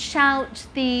animals, Shout,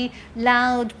 the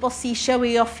loud, bossy,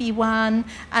 showy-offy one,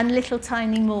 and little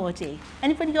tiny Maudie.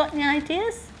 Anybody got any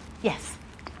ideas? Yes.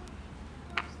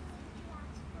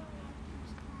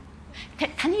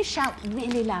 Can you shout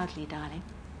really loudly, darling?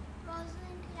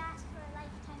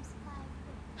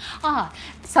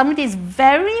 Somebody's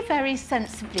very, very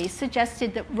sensibly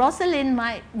suggested that Rosalind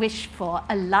might wish for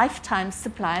a lifetime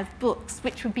supply of books,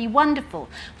 which would be wonderful.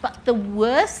 But the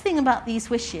worst thing about these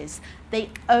wishes, they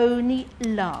only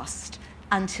last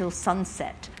until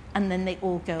sunset, and then they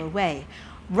all go away.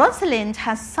 Rosalind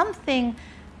has something,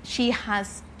 she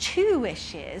has 2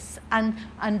 wishes, and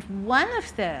one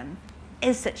of them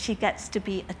is that she gets to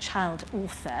be a child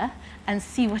author and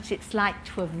see what it's like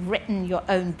to have written your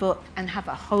own book and have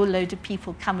a whole load of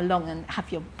people come along and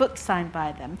have your book signed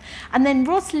by them. And then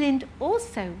Rosalind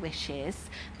also wishes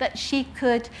that she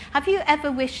could, have you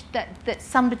ever wished that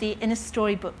somebody in a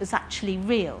storybook was actually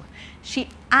real? She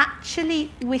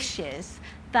actually wishes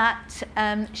that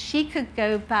she could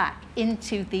go back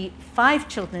into the 5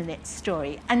 children in its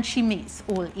story, and she meets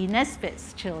all E.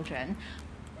 Nesbit's children,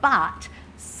 but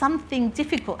something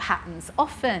difficult happens.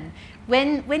 Often,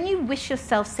 when you wish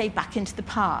yourself, say, back into the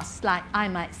past, like I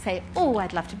might say, oh,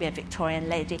 I'd love to be a Victorian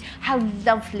lady. How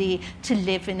lovely to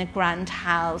live in a grand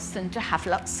house and to have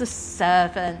lots of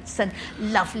servants and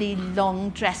lovely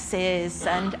long dresses,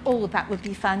 and oh, that would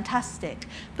be fantastic.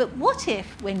 But what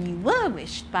if, when you were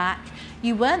wished back,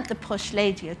 you weren't the posh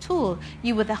lady at all?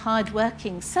 You were the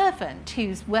hard-working servant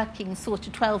who's working sort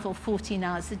of 12 or 14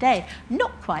 hours a day.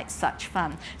 Not quite such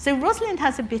fun. So Rosalind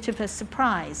has a bit of a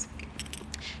surprise.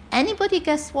 Anybody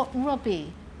guess what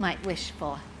Robbie might wish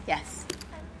for? Yes?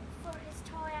 For his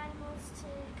toy animals to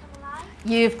come alive.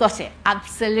 You've got it,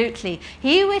 absolutely.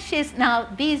 He wishes, now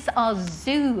these are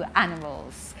zoo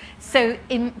animals,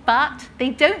 but they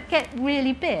don't get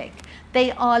really big.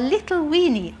 They are little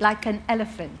weeny, like an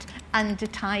elephant and a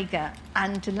tiger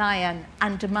and a lion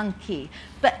and a monkey.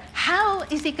 But how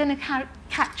is he going to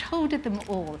catch hold of them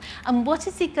all? And what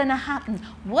is going to happen?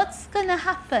 What's going to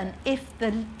happen if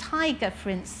the tiger,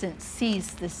 for instance,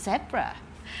 sees the zebra?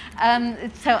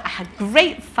 So I had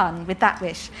great fun with that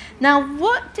wish. Now,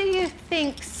 what do you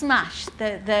think Smash,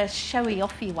 the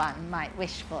showy-offy one, might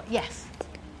wish for? Yes?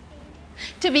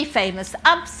 To be famous,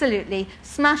 absolutely.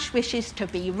 Smash wishes to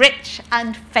be rich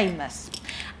and famous.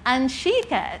 And she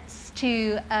gets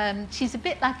to, she's a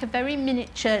bit like a very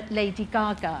miniature Lady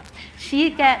Gaga.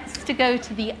 She gets to go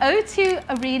to the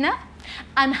O2 Arena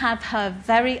and have her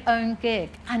very own gig.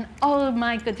 And oh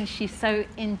my goodness, she so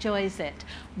enjoys it.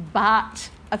 But,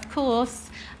 of course,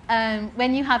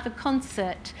 when you have a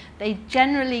concert, they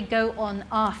generally go on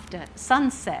after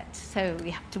sunset. So we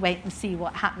have to wait and see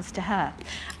what happens to her.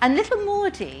 And little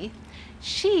Maudie,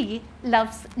 she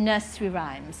loves nursery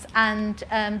rhymes, and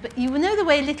but you know the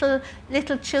way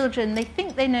little children, they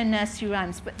think they know nursery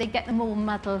rhymes, but they get them all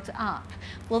muddled up.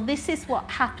 Well, this is what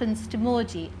happens to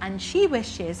Maudie, and she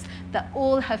wishes that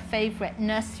all her favourite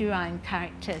nursery rhyme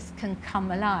characters can come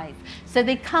alive. So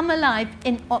they come alive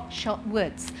in Otshot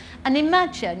Woods. And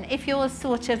imagine if you're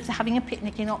sort of having a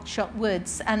picnic in Otshot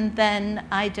Woods, and then,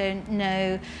 I don't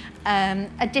know,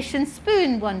 a dish and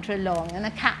spoon wander along, and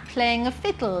a cat playing a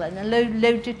fiddle, and a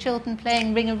load of children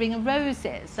playing Ring a Ring of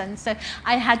Roses. And so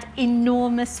I had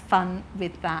enormous fun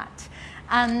with that.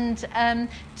 And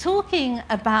talking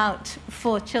about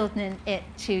For Children in It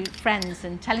to friends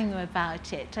and telling them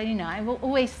about it, you know, I will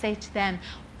always say to them,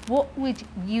 what would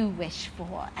you wish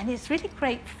for? And it's really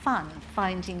great fun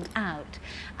finding out.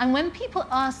 And when people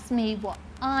ask me what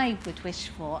I would wish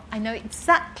for, I know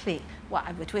exactly what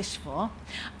I would wish for.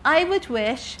 I would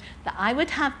wish that I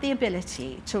would have the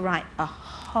ability to write a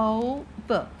whole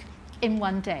book in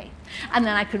one day. And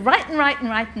then I could write and write and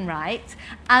write and write,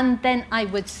 and then I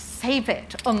would save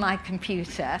it on my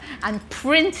computer and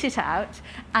print it out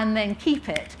and then keep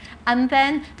it. And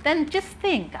then just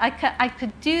think, I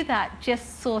could do that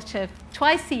just sort of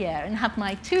twice a year and have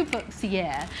my 2 books a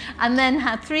year, and then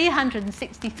have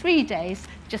 363 days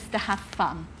just to have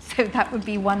fun. So that would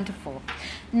be wonderful.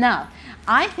 Now,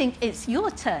 I think it's your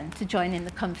turn to join in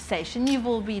the conversation. You've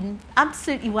all been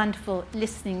absolutely wonderful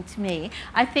listening to me.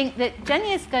 I think that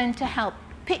Jenny is going to help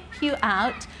pick you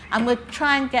out, and we'll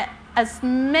try and get as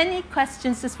many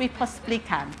questions as we possibly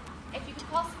can. If you could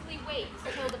possibly wait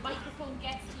until the microphone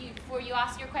gets to you before you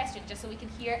ask your question, just so we can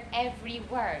hear every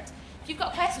word. If you've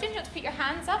got a question, you have to put your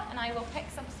hands up, and I will pick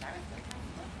some. Start with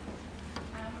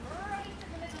right in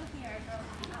the middle here, girl.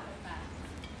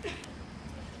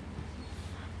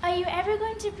 Are you ever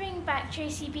going to bring back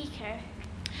Tracy Beaker?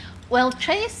 Well,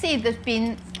 Tracy, there's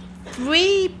been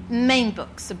 3 main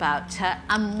books about her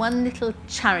and 1 little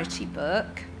charity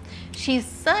book. She's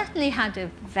certainly had a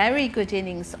very good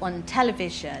innings on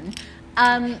television.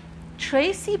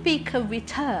 Tracy Beaker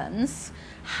Returns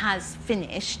has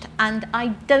finished, and I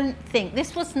don't think,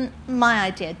 this wasn't my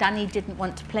idea, Danny didn't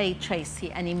want to play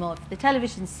Tracy anymore for the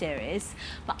television series,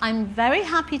 but I'm very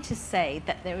happy to say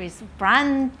that there is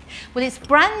it's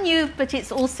brand new, but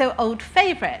it's also old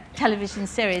favourite television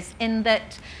series, in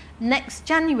that next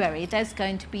January there's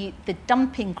going to be The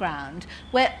Dumping Ground,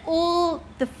 where all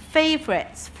the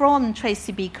favourites from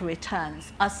Tracy Beaker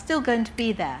Returns are still going to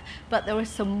be there, but there are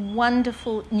some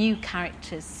wonderful new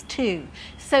characters too.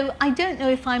 So I don't know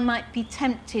if I might be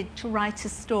tempted to write a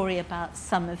story about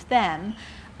some of them,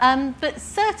 but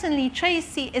certainly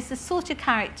Tracy is the sort of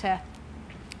character,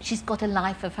 she's got a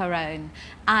life of her own,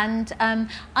 and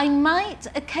I might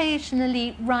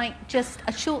occasionally write just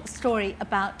a short story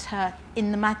about her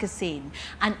in the magazine.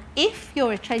 And if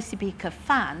you're a Tracy Beaker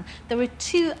fan, there are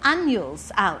 2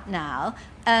 annuals out now,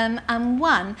 and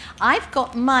one, I've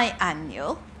got my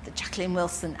annual, the Jacqueline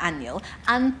Wilson annual,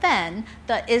 and then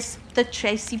there is the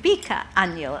Tracy Beaker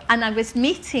annual. And I was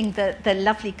meeting the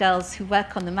lovely girls who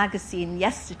work on the magazine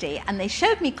yesterday, and they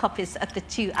showed me copies of the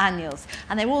 2 annuals,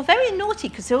 and they were all very naughty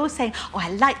because they were all saying, oh, I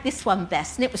like this one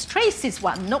best, and it was Tracy's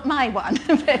one, not my one.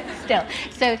 But still,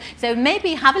 so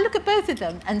maybe have a look at both of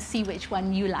them and see which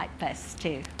one you like best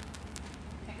too.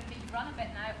 I'm going to run a bit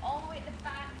now, all the way at the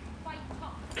back, quite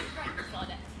top, stripes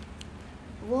on it.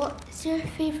 What's your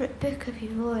favourite book of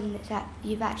your own that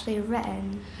you've actually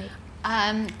written?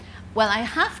 Well, I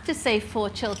have to say 4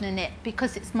 Children in It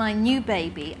because it's my new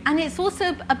baby, and it's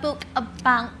also a book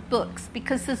about books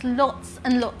because there's lots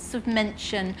and lots of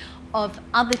mention of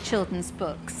other children's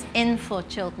books in 4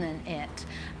 Children in It,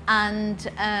 and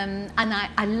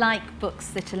I like books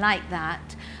that are like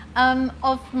that.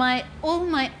 Of all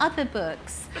my other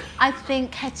books, I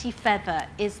think Hetty Feather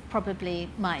is probably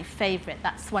my favourite.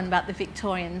 That's one about the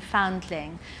Victorian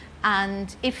foundling.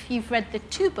 And if you've read the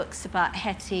 2 books about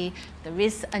Hetty, there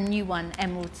is a new one,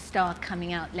 Emerald Star,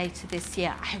 coming out later this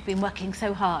year. I have been working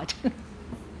so hard.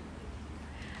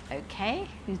 Okay,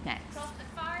 who's next? Across the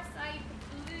far side,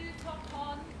 the blue top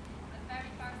on, the very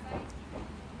far side.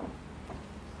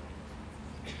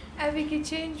 If you could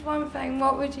change one thing,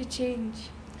 what would you change?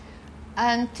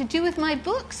 To do with my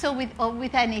books or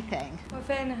with anything? With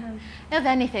anything. With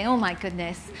anything, oh my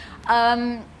goodness.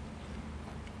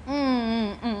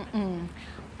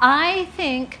 I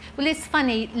think, well, it's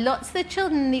funny, lots of the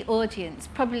children in the audience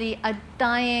probably are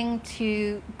dying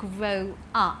to grow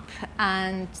up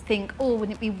and think, oh,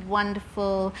 wouldn't it be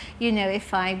wonderful, you know,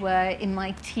 if I were in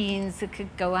my teens, I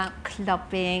could go out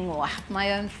clubbing or have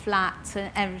my own flat and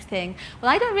everything.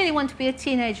 Well, I don't really want to be a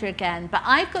teenager again, but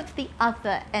I've got to the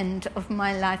other end of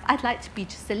my life. I'd like to be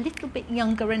just a little bit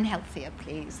younger and healthier,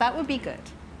 please. That would be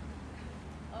good.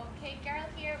 Okay, girl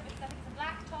here with I think it's a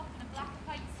black top and a black and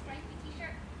white stripy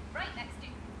t-shirt, right next to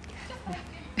you. Just like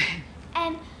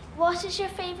you. What is your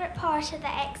favourite part of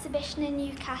the exhibition in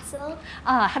Newcastle?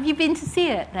 Have you been to see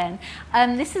it then?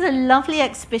 This is a lovely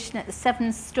exhibition at the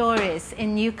 7 Stories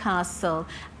in Newcastle,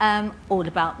 all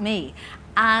about me.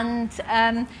 And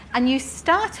you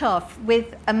start off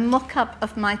with a mock-up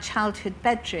of my childhood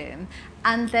bedroom,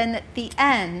 and then at the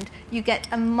end you get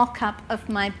a mock-up of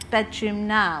my bedroom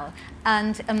now.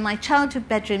 And in my childhood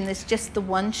bedroom there's just the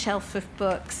 1 shelf of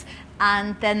books,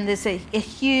 and then there's a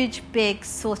huge big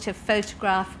sort of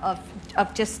photograph of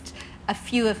just a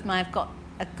few of my, I've got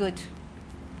a good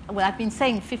well, I've been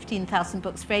saying 15,000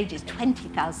 books for ages,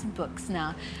 20,000 books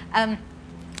now. And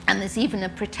there's even a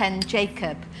pretend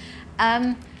Jacob.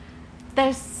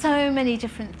 There's so many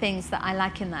different things that I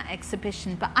like in that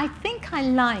exhibition, but I think I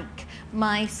like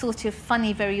my sort of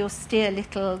funny, very austere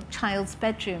little child's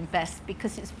bedroom best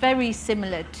because it's very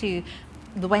similar to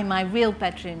the way my real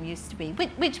bedroom used to be.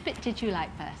 Which bit did you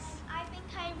like best? I think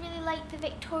I really like the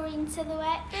Victorian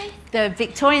silhouette booth. The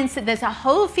Victorian, there's a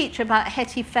whole feature about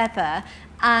Hetty Feather,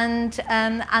 and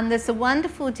there's a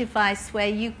wonderful device where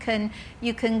you can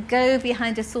go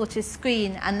behind a sort of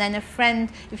screen, and then a friend,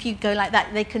 if you go like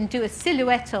that, they can do a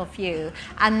silhouette of you,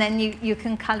 and then you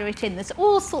can colour it in. There's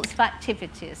all sorts of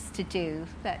activities to do.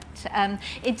 But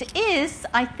it is,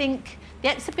 I think, the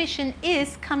exhibition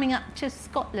is coming up to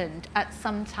Scotland at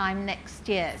some time next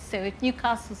year. So if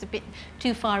Newcastle's a bit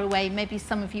too far away, maybe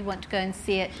some of you want to go and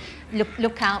see it,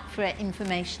 look out for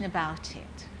information about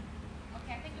it.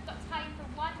 Okay, I think we've got time for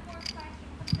one more question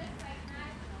from this right now.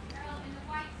 Girl in the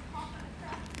white top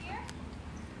across here.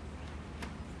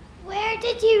 Where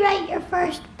did you write your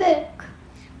first book?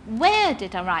 Where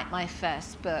did I write my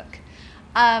first book?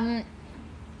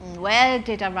 Where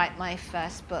did I write my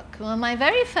first book? Well, my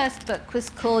very first book was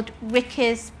called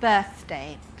Ricky's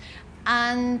Birthday.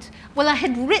 And, well, I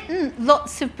had written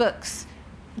lots of books,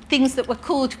 things that were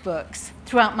called books,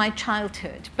 throughout my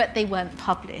childhood, but they weren't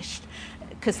published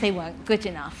because they weren't good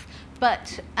enough.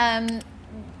 But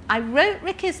I wrote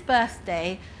Ricky's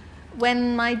Birthday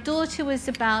when my daughter was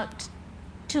about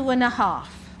 2.5.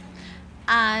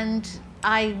 And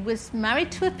I was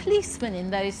married to a policeman in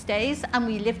those days, and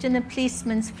we lived in a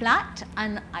policeman's flat,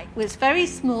 and it was very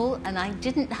small, and I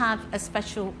didn't have a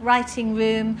special writing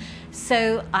room,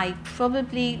 so I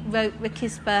probably wrote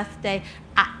Ricky's Birthday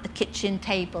at the kitchen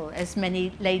table, as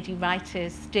many lady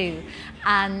writers do.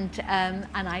 And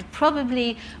I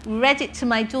probably read it to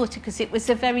my daughter because it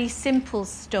was a very simple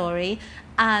story,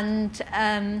 and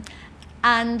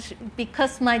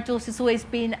because my daughter's always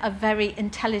been a very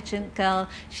intelligent girl,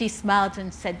 she smiled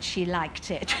and said she liked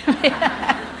it.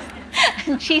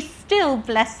 And she's still,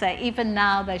 bless her, even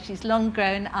now, though she's long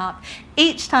grown up,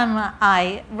 each time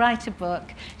I write a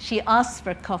book, she asks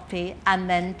for a copy and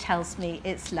then tells me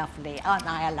it's lovely. Aren't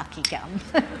I a lucky girl?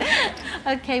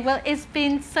 Okay, well, it's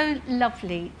been so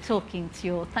lovely talking to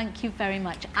you all. Thank you very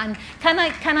much. And can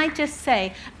I just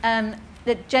say,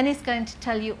 that Jenny's going to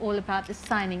tell you all about the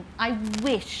signing. I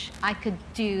wish I could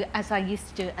do as I used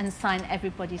to do and sign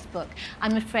everybody's book.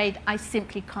 I'm afraid I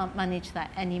simply can't manage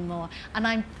that anymore. And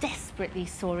I'm desperately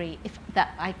sorry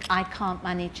that I can't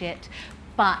manage it.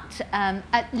 But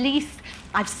at least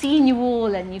I've seen you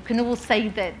all, and you can all say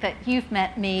that you've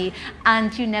met me,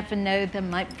 and you never know, there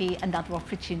might be another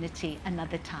opportunity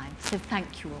another time. So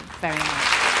thank you all very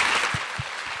much.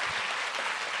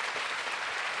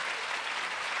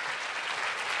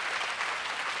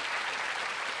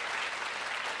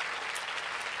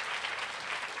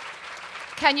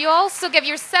 Can you also give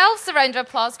yourselves a round of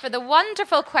applause for the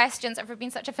wonderful questions and for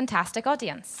being such a fantastic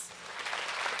audience?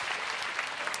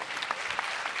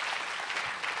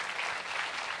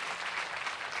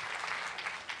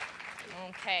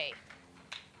 Okay.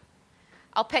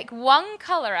 I'll pick one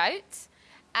colour out,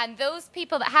 and those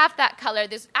people that have that colour,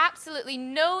 there's absolutely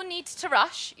no need to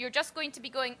rush. You're just going to be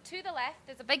going to the left.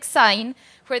 There's a big sign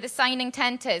where the signing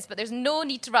tent is, but there's no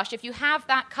need to rush. If you have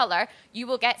that colour, you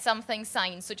will get something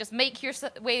signed. So just make your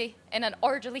way in an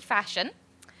orderly fashion.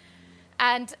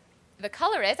 And the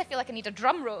colour is, I feel like I need a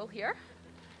drum roll here.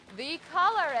 The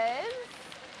colour is,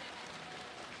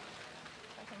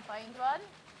 if I can find one.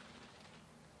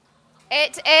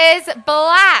 It is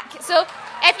black. So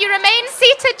if you remain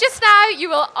seated just now, you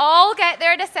will all get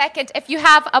there in a second. If you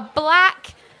have a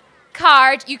black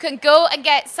card, you can go and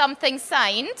get something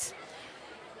signed.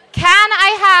 Can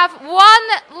I have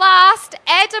one last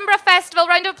Edinburgh Festival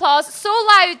round of applause so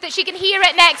loud that she can hear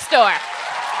it next door?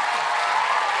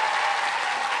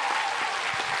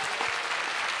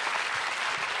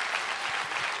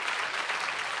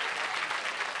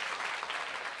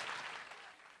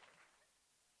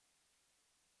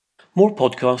 More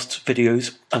podcasts,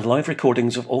 videos, and live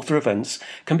recordings of author events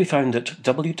can be found at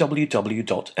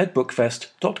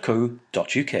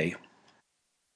www.edbookfest.co.uk.